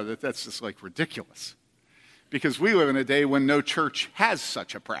you know that that's just like ridiculous. Because we live in a day when no church has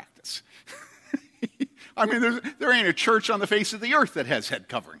such a practice. I mean, there ain't a church on the face of the earth that has head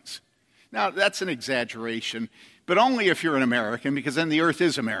coverings. Now, that's an exaggeration, but only if you're an American, because then the earth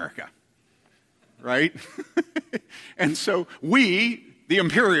is America. Right? And so we, the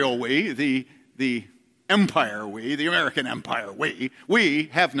imperial we, the empire we, the American empire we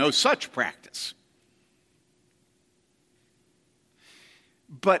have no such practice.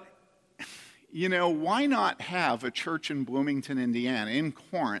 But, you know, why not have a church in Bloomington, Indiana, in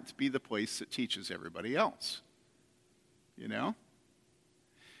Corinth, be the place that teaches everybody else? You know?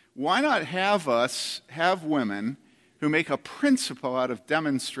 Why not have women who make a principle out of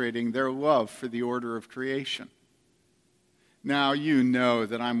demonstrating their love for the order of creation? Now, you know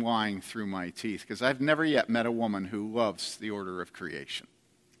that I'm lying through my teeth, because I've never yet met a woman who loves the order of creation.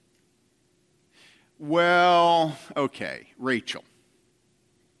 Well, okay, Rachel.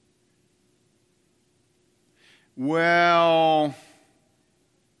 Well,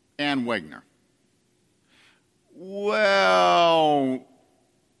 Ann Wegner. Well,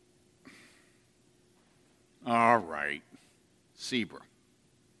 all right, Zebra.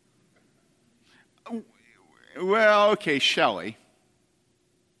 Well, okay, Shelley.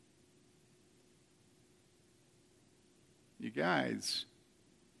 You guys,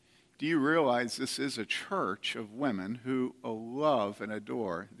 do you realize this is a church of women who love and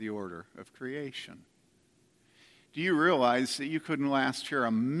adore the order of creation? Do you realize that you couldn't last here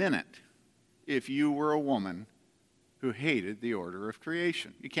a minute if you were a woman who hated the order of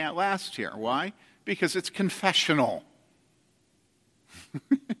creation? You can't last here. Why? Because it's confessional.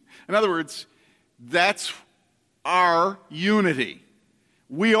 In other words, that's our unity.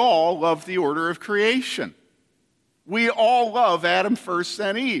 We all love the order of creation. We all love Adam first,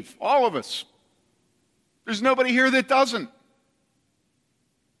 then Eve. All of us. There's nobody here that doesn't.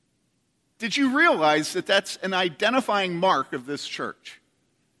 Did you realize that that's an identifying mark of this church?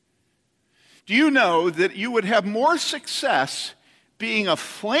 Do you know that you would have more success being a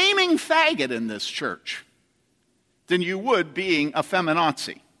flaming faggot in this church than you would being a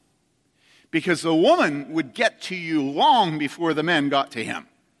feminazi? Because the woman would get to you long before the men got to him.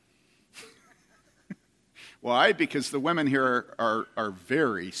 Why? Because the women here are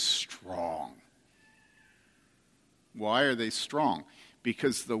very strong. Why are they strong?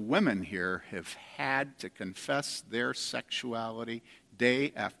 Because the women here have had to confess their sexuality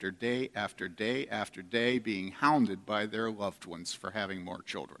day after day after day after day, being hounded by their loved ones for having more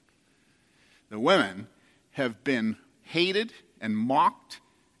children. The women have been hated and mocked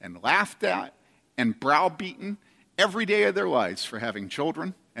and laughed at and browbeaten every day of their lives for having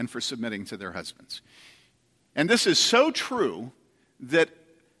children and for submitting to their husbands. And this is so true that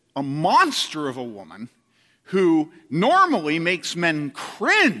a monster of a woman who normally makes men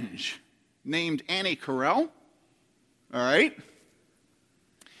cringe, named Annie Carell. All right?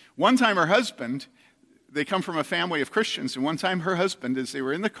 One time her husband, they come from a family of Christians, and one time her husband, as they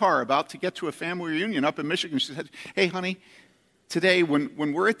were in the car about to get to a family reunion up in Michigan, she said, "Hey, honey, today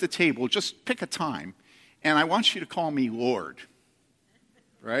when we're at the table, just pick a time, and I want you to call me Lord."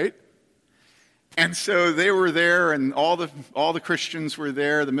 Right? And so they were there, and all the Christians were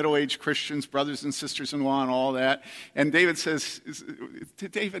there, the middle-aged Christians, brothers and sisters-in-law and all that. And David says,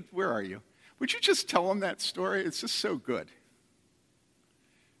 "David, where are you? Would you just tell them that story? It's just so good."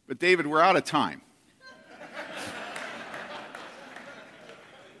 But David, we're out of time.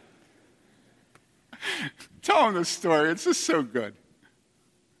 Tell them the story. It's just so good.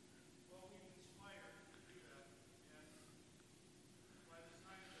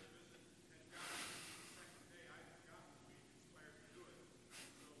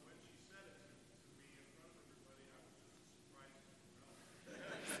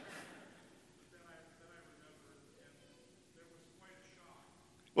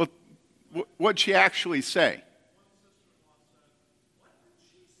 Well, what'd she actually say?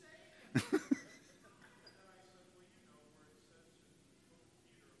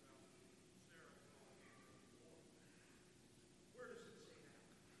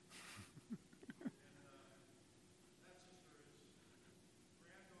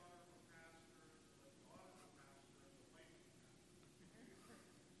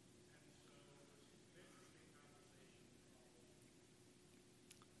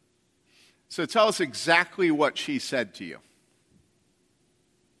 So tell us exactly what she said to you.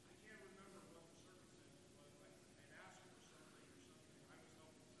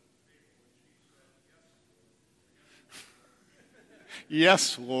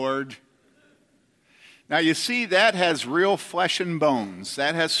 Yes, Lord. Now you see, that has real flesh and bones.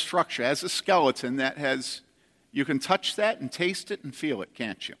 That has structure, has a skeleton, you can touch that and taste it and feel it,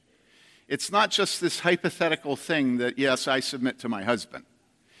 can't you? It's not just this hypothetical thing that, yes, I submit to my husband.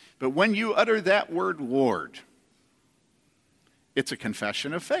 But when you utter that word, Lord, it's a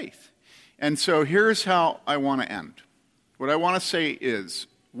confession of faith. And so here's how I want to end. What I want to say is,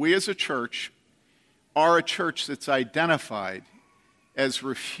 we as a church are a church that's identified as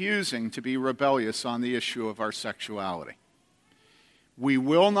refusing to be rebellious on the issue of our sexuality. We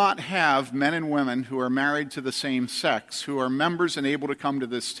will not have men and women who are married to the same sex, who are members and able to come to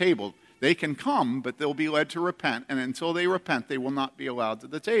this table. They can come, but they'll be led to repent, and until they repent, they will not be allowed to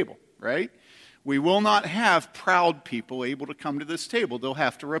the table, right? We will not have proud people able to come to this table. They'll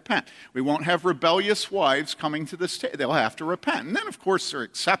have to repent. We won't have rebellious wives coming to this table. They'll have to repent. And then, of course, they're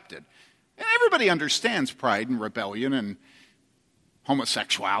accepted. And everybody understands pride and rebellion and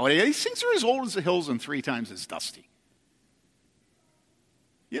homosexuality. These things are as old as the hills and 3 times as dusty.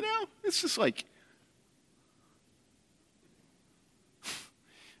 You know, it's just like,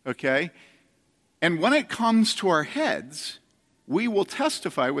 okay? And when it comes to our heads, we will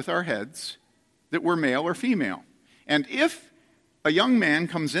testify with our heads that we're male or female. And if a young man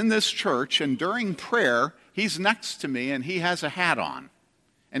comes in this church and during prayer, he's next to me and he has a hat on,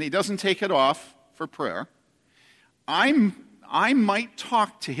 and he doesn't take it off for prayer, I might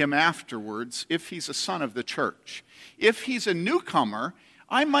talk to him afterwards if he's a son of the church. If he's a newcomer,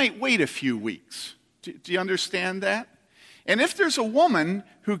 I might wait a few weeks. Do you understand that? And if there's a woman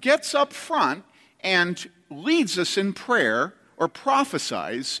who gets up front and leads us in prayer or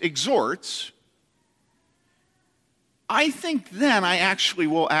prophesies, exhorts, I think then I actually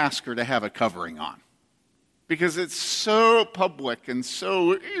will ask her to have a covering on. Because it's so public and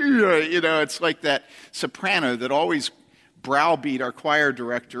so, it's like that soprano that always browbeat our choir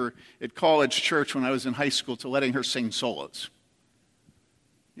director at College Church when I was in high school to letting her sing solos.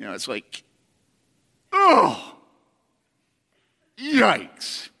 It's like, oh,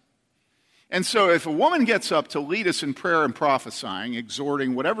 yikes. And so if a woman gets up to lead us in prayer and prophesying,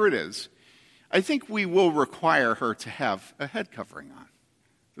 exhorting, whatever it is, I think we will require her to have a head covering on.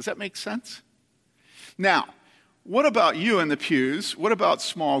 Does that make sense? Now, what about you in the pews? What about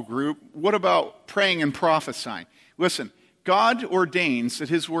small group? What about praying and prophesying? Listen, God ordains that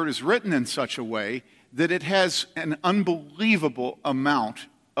His Word is written in such a way that it has an unbelievable amount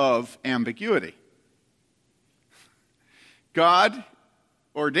of ambiguity. God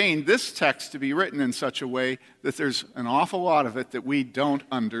ordained this text to be written in such a way that there's an awful lot of it that we don't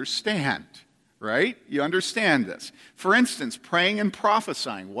understand, right? You understand this. For instance, praying and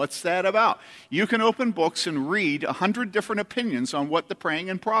prophesying, what's that about? You can open books and read 100 different opinions on what the praying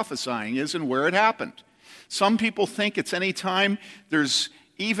and prophesying is and where it happened. Some people think it's any time there's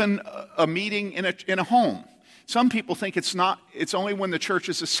even a meeting in a home. Some people think it's only when the church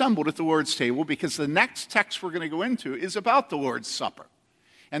is assembled at the Lord's table, because the next text we're going to go into is about the Lord's Supper.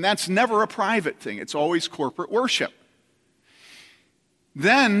 And that's never a private thing. It's always corporate worship.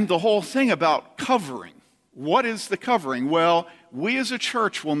 Then the whole thing about covering. What is the covering? Well, we as a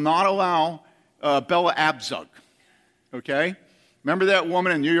church will not allow Bella Abzug. Okay? Remember that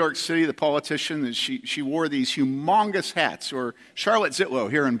woman in New York City, the politician, that she wore these humongous hats, or Charlotte Zitlow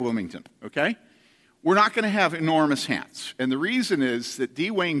here in Bloomington, okay? We're not going to have enormous hats. And the reason is that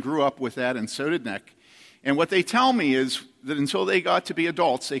D. Wayne grew up with that, and so did Nick. And what they tell me is that until they got to be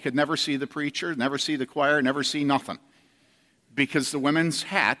adults, they could never see the preacher, never see the choir, never see nothing. Because the women's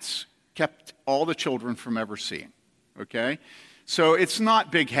hats kept all the children from ever seeing, okay? So it's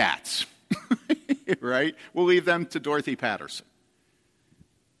not big hats, right? We'll leave them to Dorothy Patterson.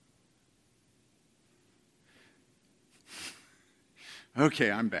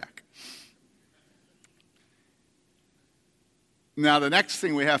 Okay, I'm back. Now, the next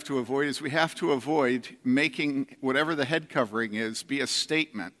thing we have to avoid is we have to avoid making whatever the head covering is be a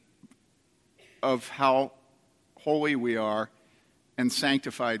statement of how holy we are and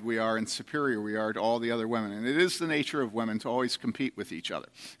sanctified we are and superior we are to all the other women. And it is the nature of women to always compete with each other.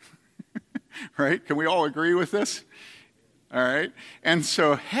 Right? Can we all agree with this? All right? And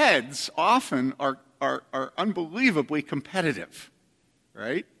so heads often are unbelievably competitive.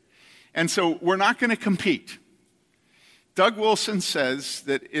 Right? And so we're not going to compete. Doug Wilson says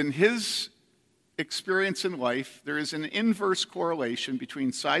that in his experience in life, there is an inverse correlation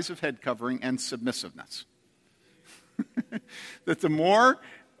between size of head covering and submissiveness. That the more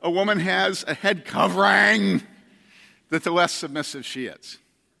a woman has a head covering, that the less submissive she is.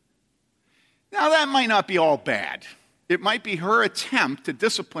 Now, that might not be all bad. It might be her attempt to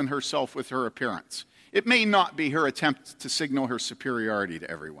discipline herself with her appearance. It may not be her attempt to signal her superiority to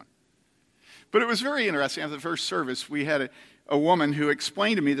everyone. But it was very interesting. After the first service, we had a woman who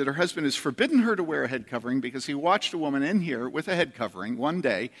explained to me that her husband has forbidden her to wear a head covering because he watched a woman in here with a head covering one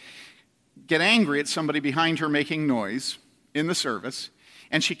day get angry at somebody behind her making noise in the service,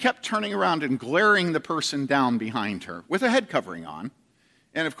 and she kept turning around and glaring the person down behind her with a head covering on.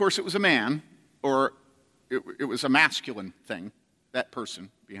 And, of course, it was a man, or it was a masculine thing, that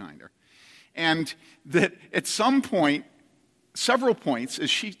person behind her. And that at some point, several points, as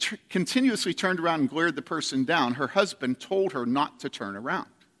she continuously turned around and glared the person down, her husband told her not to turn around.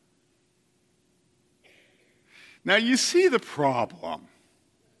 Now, you see the problem,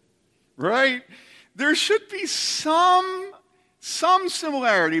 right? There should be some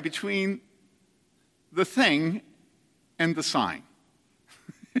similarity between the thing and the sign.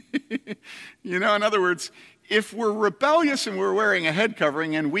 You know, in other words, if we're rebellious and we're wearing a head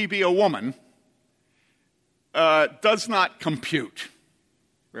covering and we be a woman, does not compute,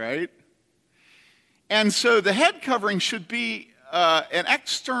 right? And so the head covering should be an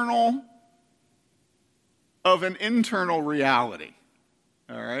external of an internal reality,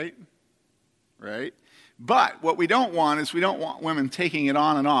 all right? Right? But what we don't want is we don't want women taking it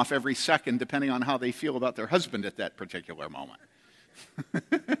on and off every second depending on how they feel about their husband at that particular moment.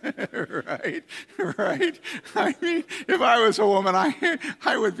 Right? I mean, if I was a woman,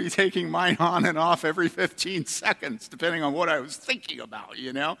 I would be taking mine on and off every 15 seconds, depending on what I was thinking about,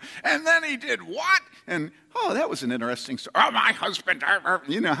 you know? And then he did what? And, oh, that was an interesting story. Oh, my husband.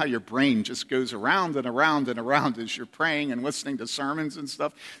 You know how your brain just goes around and around and around as you're praying and listening to sermons and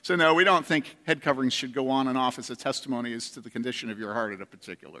stuff. So, no, we don't think head coverings should go on and off as a testimony as to the condition of your heart at a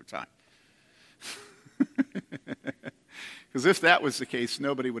particular time. Because if that was the case,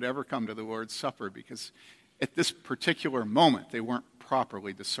 nobody would ever come to the Lord's Supper, because at this particular moment, they weren't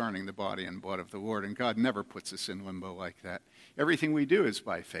properly discerning the body and blood of the Lord, and God never puts us in limbo like that. Everything we do is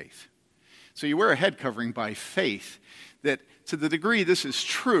by faith. So you wear a head covering by faith, that to the degree this is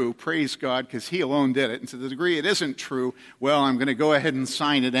true, praise God, because He alone did it, and to the degree it isn't true, well, I'm going to go ahead and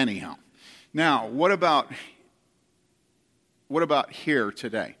sign it anyhow. Now, what about here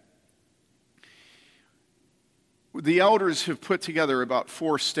today? The elders have put together about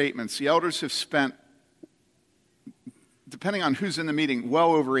 4 statements. The elders have spent, depending on who's in the meeting,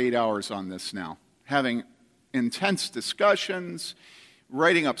 well over 8 hours on this now, having intense discussions,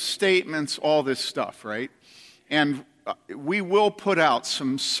 writing up statements, all this stuff, right? And we will put out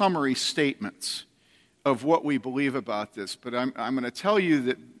some summary statements of what we believe about this, but I'm going to tell you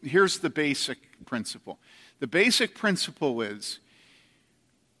that here's the basic principle. The basic principle is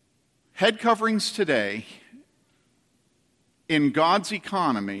head coverings today in God's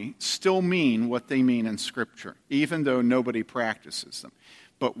economy still mean what they mean in Scripture, even though nobody practices them.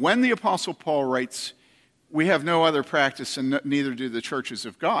 But when the Apostle Paul writes we have no other practice, and neither do the churches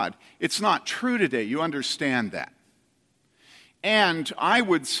of God. It's not true today. You understand that. And I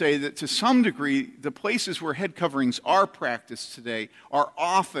would say that to some degree, the places where head coverings are practiced today are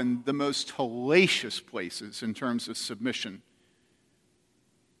often the most hellacious places in terms of submission.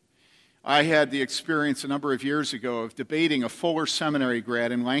 I had the experience a number of years ago of debating a Fuller Seminary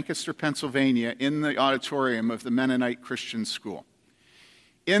grad in Lancaster, Pennsylvania, in the auditorium of the Mennonite Christian School.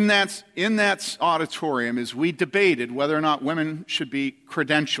 In that auditorium, as we debated whether or not women should be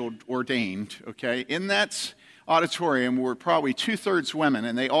credentialed, ordained, okay, in that auditorium were probably 2/3 women,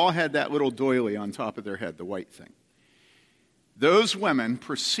 and they all had that little doily on top of their head, the white thing. Those women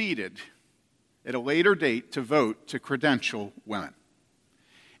proceeded at a later date to vote to credential women.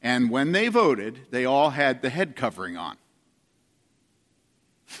 And when they voted, they all had the head covering on.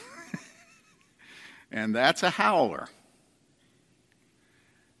 And that's a howler.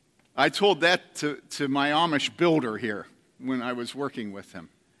 I told that to my Amish builder here when I was working with him.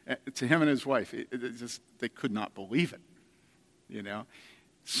 To him and his wife, they could not believe it. You know,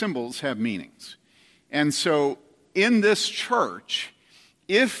 symbols have meanings. And so in this church,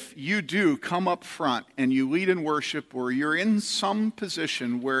 if you do come up front and you lead in worship, or you're in some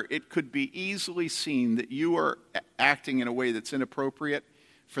position where it could be easily seen that you are acting in a way that's inappropriate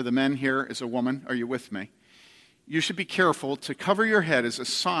for the men here as a woman, are you with me? You should be careful to cover your head as a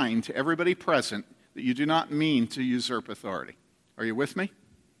sign to everybody present that you do not mean to usurp authority. Are you with me?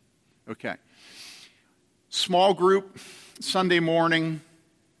 Okay. Small group, Sunday morning,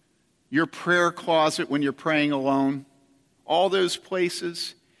 your prayer closet when you're praying alone, all those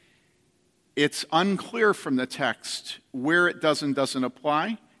places, it's unclear from the text where it does and doesn't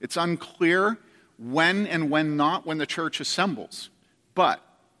apply. It's unclear when and when not when the church assembles. But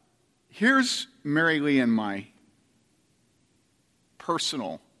here's Mary Lee and my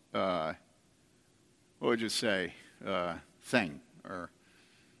personal, what would you say, thing, or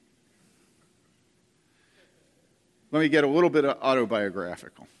let me get a little bit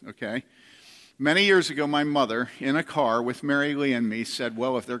autobiographical, okay? Many years ago, my mother, in a car with Mary Lee and me, said,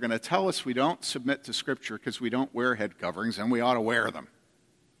 well, if they're going to tell us we don't submit to Scripture because we don't wear head coverings, then we ought to wear them.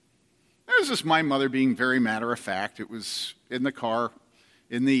 It was just my mother being very matter-of-fact. It was in the car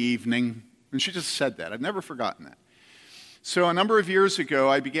in the evening, and she just said that. I've never forgotten that. So a number of years ago,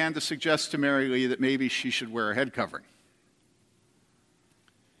 I began to suggest to Mary Lee that maybe she should wear a head covering.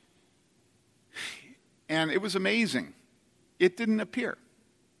 And it was amazing. It didn't appear.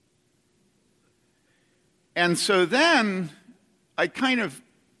 And so then I kind of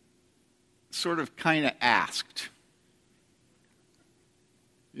asked,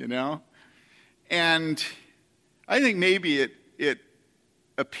 you know? And I think maybe it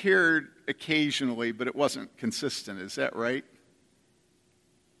appeared occasionally, but it wasn't consistent. Is that right?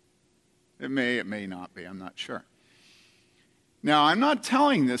 It may not be. I'm not sure. Now, I'm not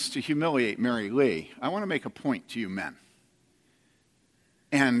telling this to humiliate Mary Lee. I want to make a point to you men.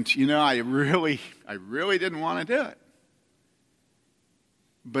 And, you know, I really didn't want to do it.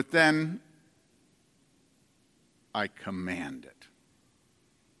 But then I command it.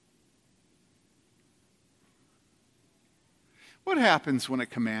 What happens when a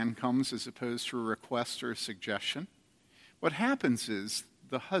command comes as opposed to a request or a suggestion? What happens is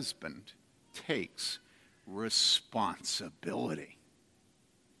the husband takes responsibility.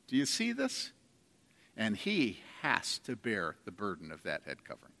 Do you see this? And he has to bear the burden of that head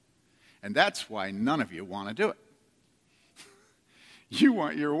covering. And that's why none of you want to do it. You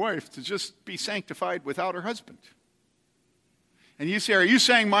want your wife to just be sanctified without her husband. And you say, are you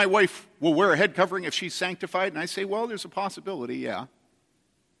saying my wife will wear a head covering if she's sanctified? And I say, well, there's a possibility, yeah.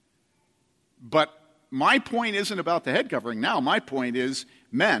 But my point isn't about the head covering now. My point is,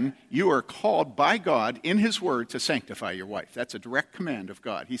 men, you are called by God in His Word to sanctify your wife. That's a direct command of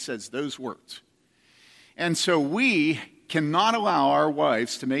God. He says those words. And so we cannot allow our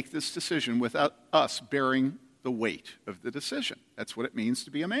wives to make this decision without us bearing the weight of the decision. That's what it means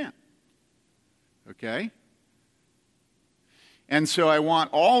to be a man. Okay? And so I want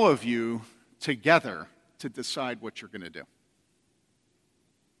all of you together to decide what you're going to do.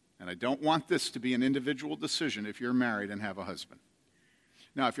 And I don't want this to be an individual decision if you're married and have a husband.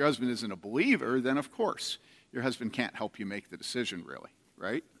 Now, if your husband isn't a believer, then of course, your husband can't help you make the decision, really,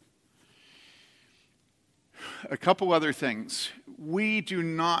 right? A couple other things. We do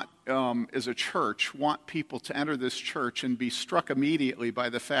not, as a church, want people to enter this church and be struck immediately by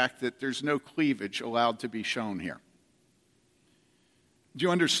the fact that there's no cleavage allowed to be shown here. Do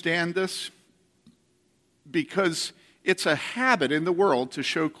you understand this? Because it's a habit in the world to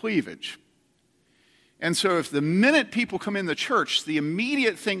show cleavage. And so if the minute people come in the church, the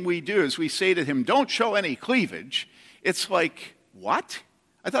immediate thing we do is we say to him, don't show any cleavage. It's like, what?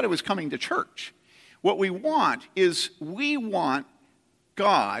 I thought it was coming to church. What we want is we want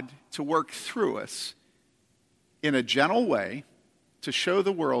God to work through us in a gentle way to show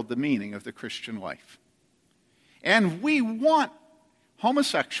the world the meaning of the Christian life. And we want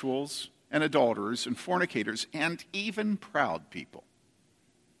homosexuals and adulterers and fornicators and even proud people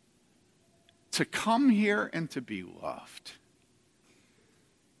to come here and to be loved.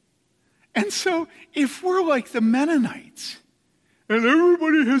 And so if we're like the Mennonites and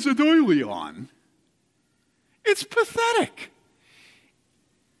everybody has a doily on, it's pathetic.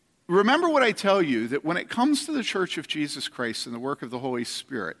 Remember what I tell you, that when it comes to the Church of Jesus Christ and the work of the Holy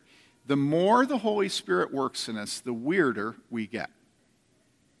Spirit, the more the Holy Spirit works in us, the weirder we get.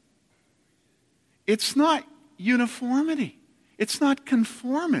 It's not uniformity. It's not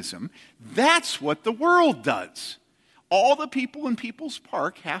conformism. That's what the world does. All the people in People's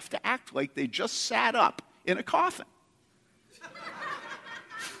Park have to act like they just sat up in a coffin.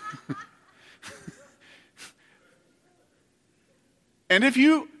 And if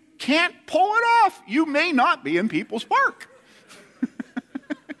you can't pull it off, you may not be in People's Park.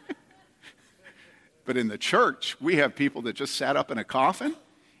 But in the church, we have people that just sat up in a coffin,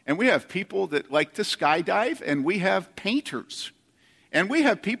 and we have people that like to skydive, and we have painters. And we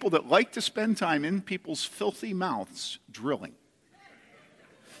have people that like to spend time in people's filthy mouths drilling.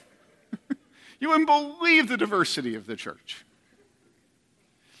 You wouldn't believe the diversity of the church.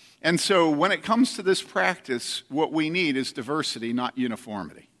 And so when it comes to this practice, what we need is diversity, not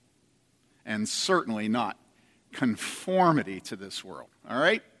uniformity. And certainly not conformity to this world. All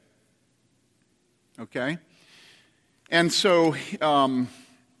right? Okay? And so I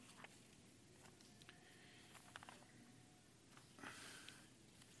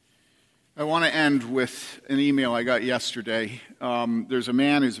want to end with an email I got yesterday. There's a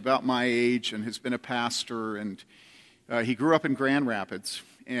man who's about my age and has been a pastor, and he grew up in Grand Rapids.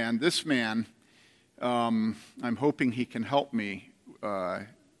 And this man, I'm hoping he can help me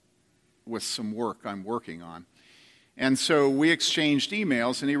with some work I'm working on. And so we exchanged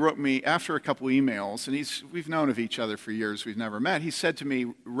emails, and he wrote me, after a couple emails, and we've known of each other for years, we've never met, he said to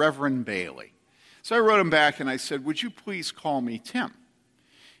me, Reverend Bailey. So I wrote him back, and I said, would you please call me Tim?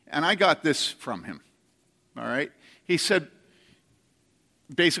 And I got this from him, all right? He said,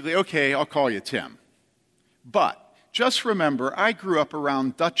 basically, okay, I'll call you Tim. But just remember, I grew up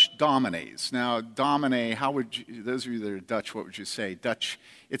around Dutch dominees. Now, domine, how would you, those of you that are Dutch, what would you say? Dutch,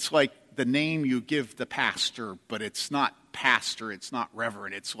 it's like the name you give the pastor, but it's not pastor, it's not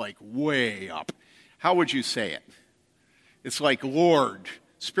reverend, it's like way up. How would you say it? It's like Lord,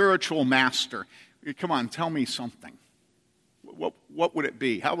 spiritual master. Come on, tell me something. What would it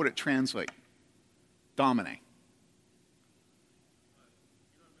be? How would it translate? Domine.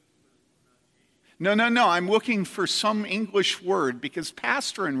 No. I'm looking for some English word because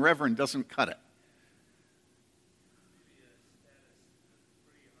pastor and reverend doesn't cut it.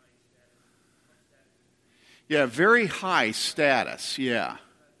 Yeah, very high status, yeah.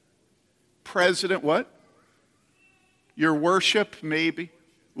 President, what? Your worship, maybe?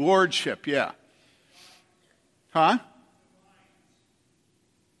 Lordship, yeah. Huh?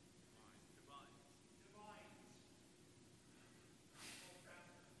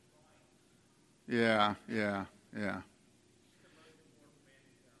 Yeah.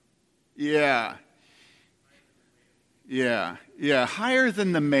 Higher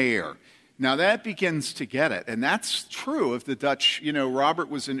than the mayor. Now that begins to get it, and that's true of the Dutch. You know, Robert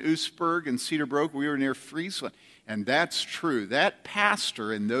was in Oostburg and Cedarbrook. We were near Friesland, and that's true. That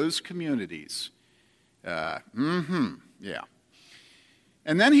pastor in those communities, yeah.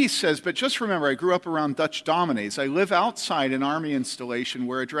 And then he says, but just remember, I grew up around Dutch dominees. I live outside an army installation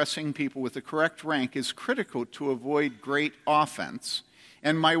where addressing people with the correct rank is critical to avoid great offense.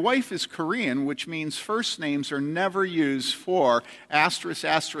 And my wife is Korean, which means first names are never used for asterisk,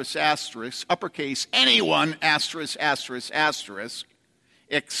 asterisk, asterisk, uppercase, anyone, asterisk, asterisk, asterisk,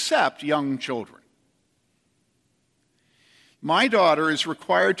 except young children. My daughter is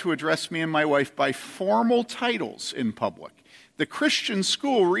required to address me and my wife by formal titles in public. The Christian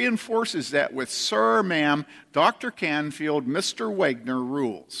school reinforces that with Sir, Ma'am, Dr. Canfield, Mr. Wagner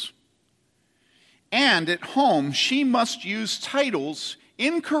rules. And at home, she must use titles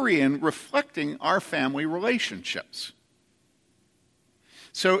in Korean reflecting our family relationships.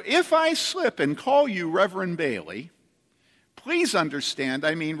 So if I slip and call you Reverend Bailey, please understand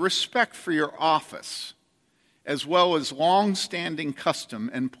I mean respect for your office, as well as long-standing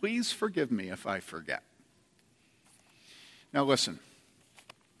custom, and please forgive me if I forget. Now listen,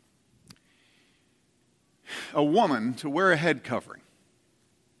 a woman to wear a head covering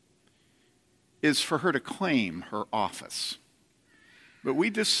is for her to claim her office. But we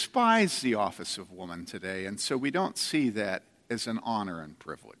despise the office of woman today, and so we don't see that as an honor and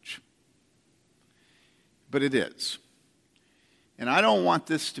privilege. But it is. And I don't want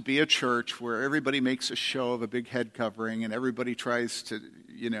this to be a church where everybody makes a show of a big head covering and everybody tries to,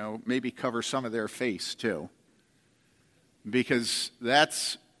 maybe cover some of their face too. Because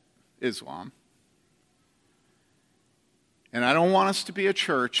that's Islam. And I don't want us to be a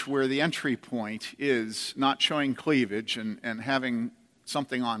church where the entry point is not showing cleavage and having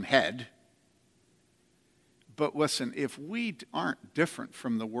something on head. But listen, if we aren't different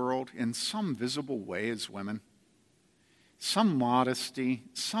from the world in some visible way as women, some modesty,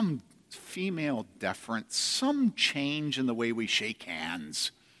 some female deference, some change in the way we shake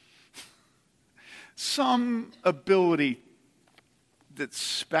hands, some ability that's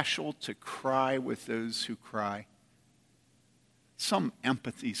special to cry with those who cry, some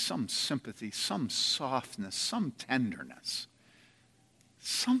empathy, some sympathy, some softness, some tenderness,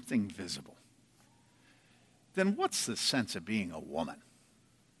 something visible, then what's the sense of being a woman?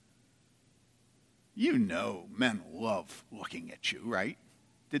 You know men love looking at you, right?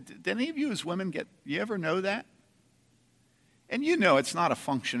 Did any of you as women you ever know that? And you know it's not a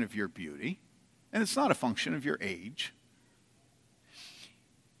function of your beauty, and it's not a function of your age.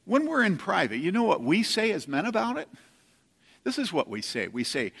 When we're in private, you know what we say as men about it? This is what we say. We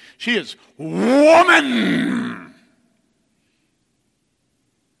say, she is woman.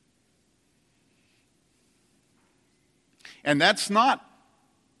 And that's not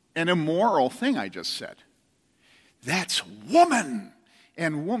an immoral thing I just said. That's woman.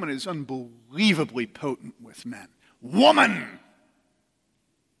 And woman is unbelievably potent with men. Woman.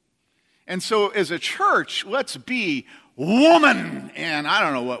 And so as a church, let's be woman. And I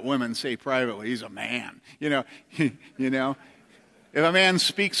don't know what women say privately. He's a man. If a man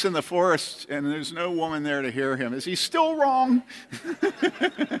speaks in the forest and there's no woman there to hear him, is he still wrong?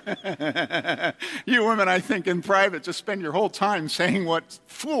 You women, I think, in private, just spend your whole time saying what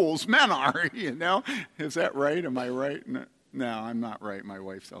fools men are, Is that right? Am I right? No, I'm not right. My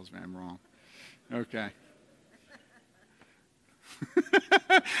wife tells me I'm wrong. Okay.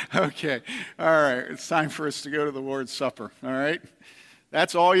 Okay. All right. It's time for us to go to the Lord's Supper. All right?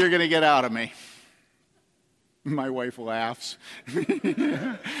 That's all you're going to get out of me. My wife laughs.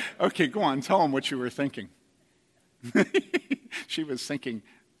 Okay, go on. Tell them what you were thinking. She was thinking,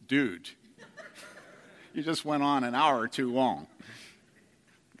 dude, you just went on an hour too long.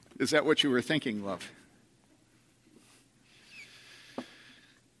 Is that what you were thinking, love?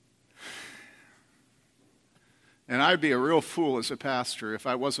 And I'd be a real fool as a pastor if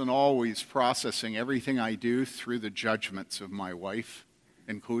I wasn't always processing everything I do through the judgments of my wife,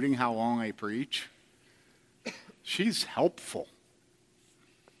 including how long I preach. She's helpful.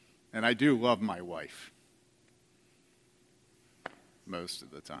 And I do love my wife. Most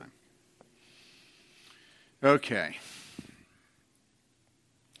of the time. Okay.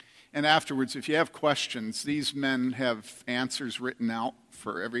 And afterwards, if you have questions, these men have answers written out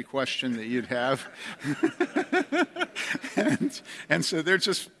for every question that you'd have. and so they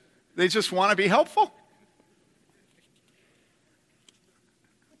just want to be helpful.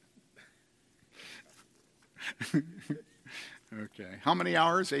 Okay. How many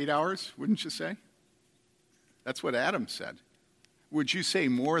hours? 8 hours, wouldn't you say? That's what Adam said. Would you say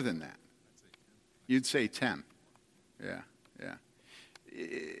more than that? You'd say 10. Yeah.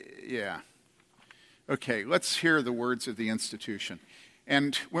 Okay, let's hear the words of the institution.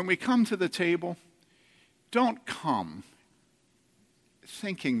 And when we come to the table, don't come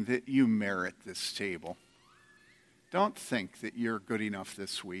thinking that you merit this table. Don't think that you're good enough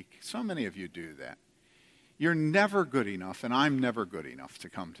this week. So many of you do that. You're never good enough, and I'm never good enough to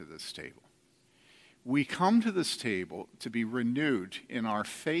come to this table. We come to this table to be renewed in our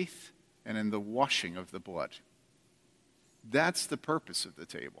faith and in the washing of the blood. That's the purpose of the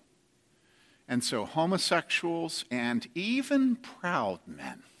table. And so homosexuals and even proud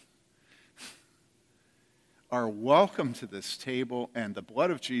men are welcome to this table, and the blood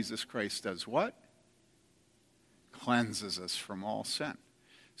of Jesus Christ does what? Cleanses us from all sin.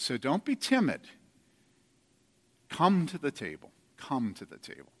 So don't be timid. Come to the table. Come to the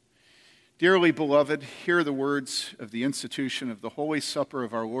table. Dearly beloved, hear the words of the institution of the Holy Supper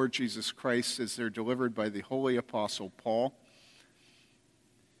of our Lord Jesus Christ as they're delivered by the Holy Apostle Paul,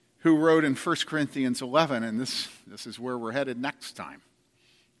 who wrote in 1 Corinthians 11, and this is where we're headed next time.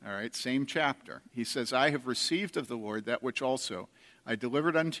 All right, same chapter. He says, I have received of the Lord that which also I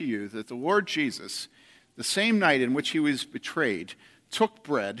delivered unto you, that the Lord Jesus, the same night in which he was betrayed, took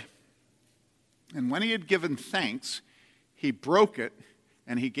bread, And when he had given thanks, he broke it,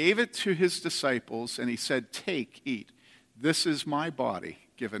 and he gave it to his disciples, and he said, "Take, eat. This is my body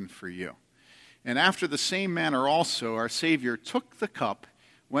given for you." And after the same manner also our Savior took the cup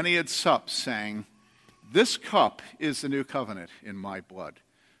when he had supped, saying, "This cup is the new covenant in my blood.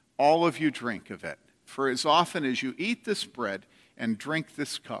 All of you drink of it. For as often as you eat this bread and drink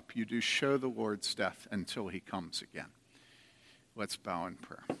this cup, you do show the Lord's death until he comes again." Let's bow in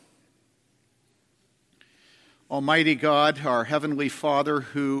prayer. Almighty God, our Heavenly Father,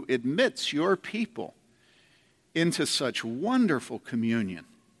 who admits your people into such wonderful communion,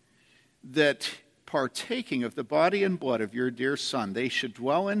 that partaking of the body and blood of your dear Son, they should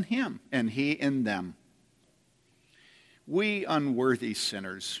dwell in him and he in them. We unworthy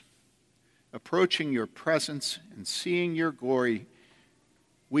sinners, approaching your presence and seeing your glory,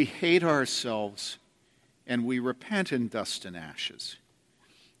 we hate ourselves and we repent in dust and ashes.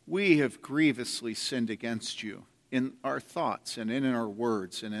 We have grievously sinned against you in our thoughts and in our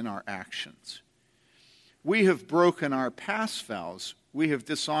words and in our actions. We have broken our past vows. We have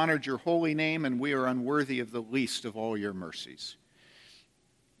dishonored your holy name, and we are unworthy of the least of all your mercies.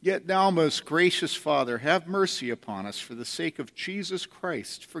 Yet now, most gracious Father, have mercy upon us for the sake of Jesus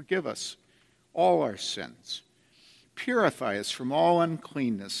Christ. Forgive us all our sins. Purify us from all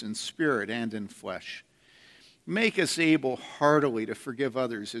uncleanness in spirit and in flesh. Make us able heartily to forgive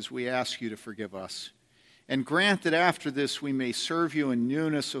others as we ask you to forgive us. And grant that after this we may serve you in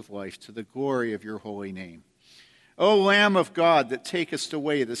newness of life to the glory of your holy name. O Lamb of God, that takest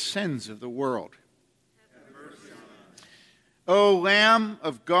away the sins of the world. O Lamb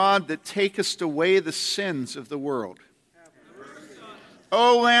of God, that takest away the sins of the world.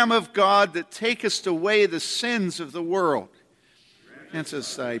 O Lamb of God, that takest away the sins of the world. Grant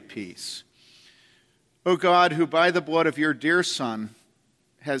us thy peace. O God, who by the blood of your dear Son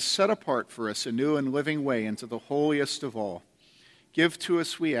has set apart for us a new and living way into the holiest of all, give to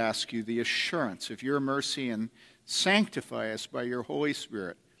us, we ask you, the assurance of your mercy, and sanctify us by your Holy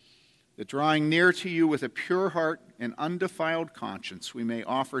Spirit, that drawing near to you with a pure heart and undefiled conscience, we may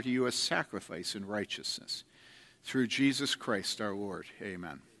offer to you a sacrifice in righteousness. Through Jesus Christ our Lord.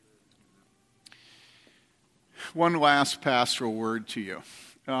 Amen. One last pastoral word to you.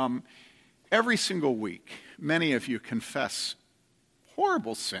 Every single week, many of you confess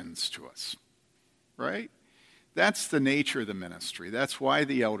horrible sins to us, right? That's the nature of the ministry. That's why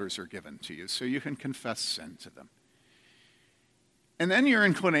the elders are given to you, so you can confess sin to them. And then your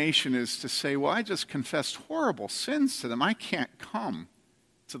inclination is to say, well, I just confessed horrible sins to them. I can't come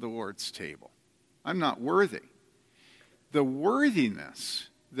to the Lord's table. I'm not worthy. The worthiness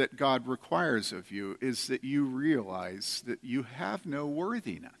that God requires of you is that you realize that you have no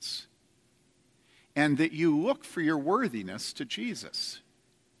worthiness, and that you look for your worthiness to Jesus,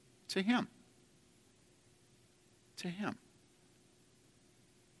 to him. To him.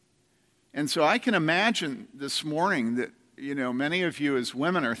 And so I can imagine this morning that, many of you as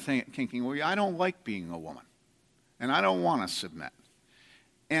women are thinking, well, I don't like being a woman, and I don't want to submit.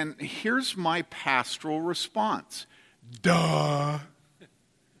 And here's my pastoral response. Duh.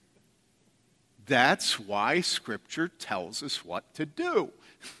 That's why Scripture tells us what to do.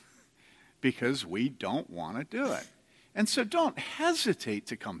 Because we don't want to do it. And so don't hesitate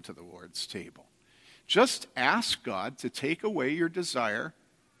to come to the Lord's table. Just ask God to take away your desire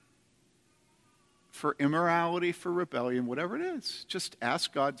for immorality, for rebellion, whatever it is. Just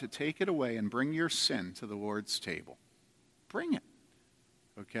ask God to take it away and bring your sin to the Lord's table. Bring it.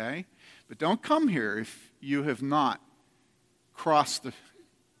 Okay? But don't come here if you have not crossed the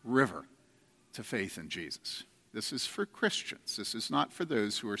river to faith in Jesus. This is for Christians. This is not for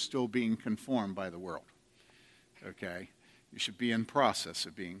those who are still being conformed by the world. Okay? You should be in process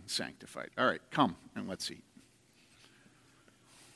of being sanctified. All right, come and let's eat.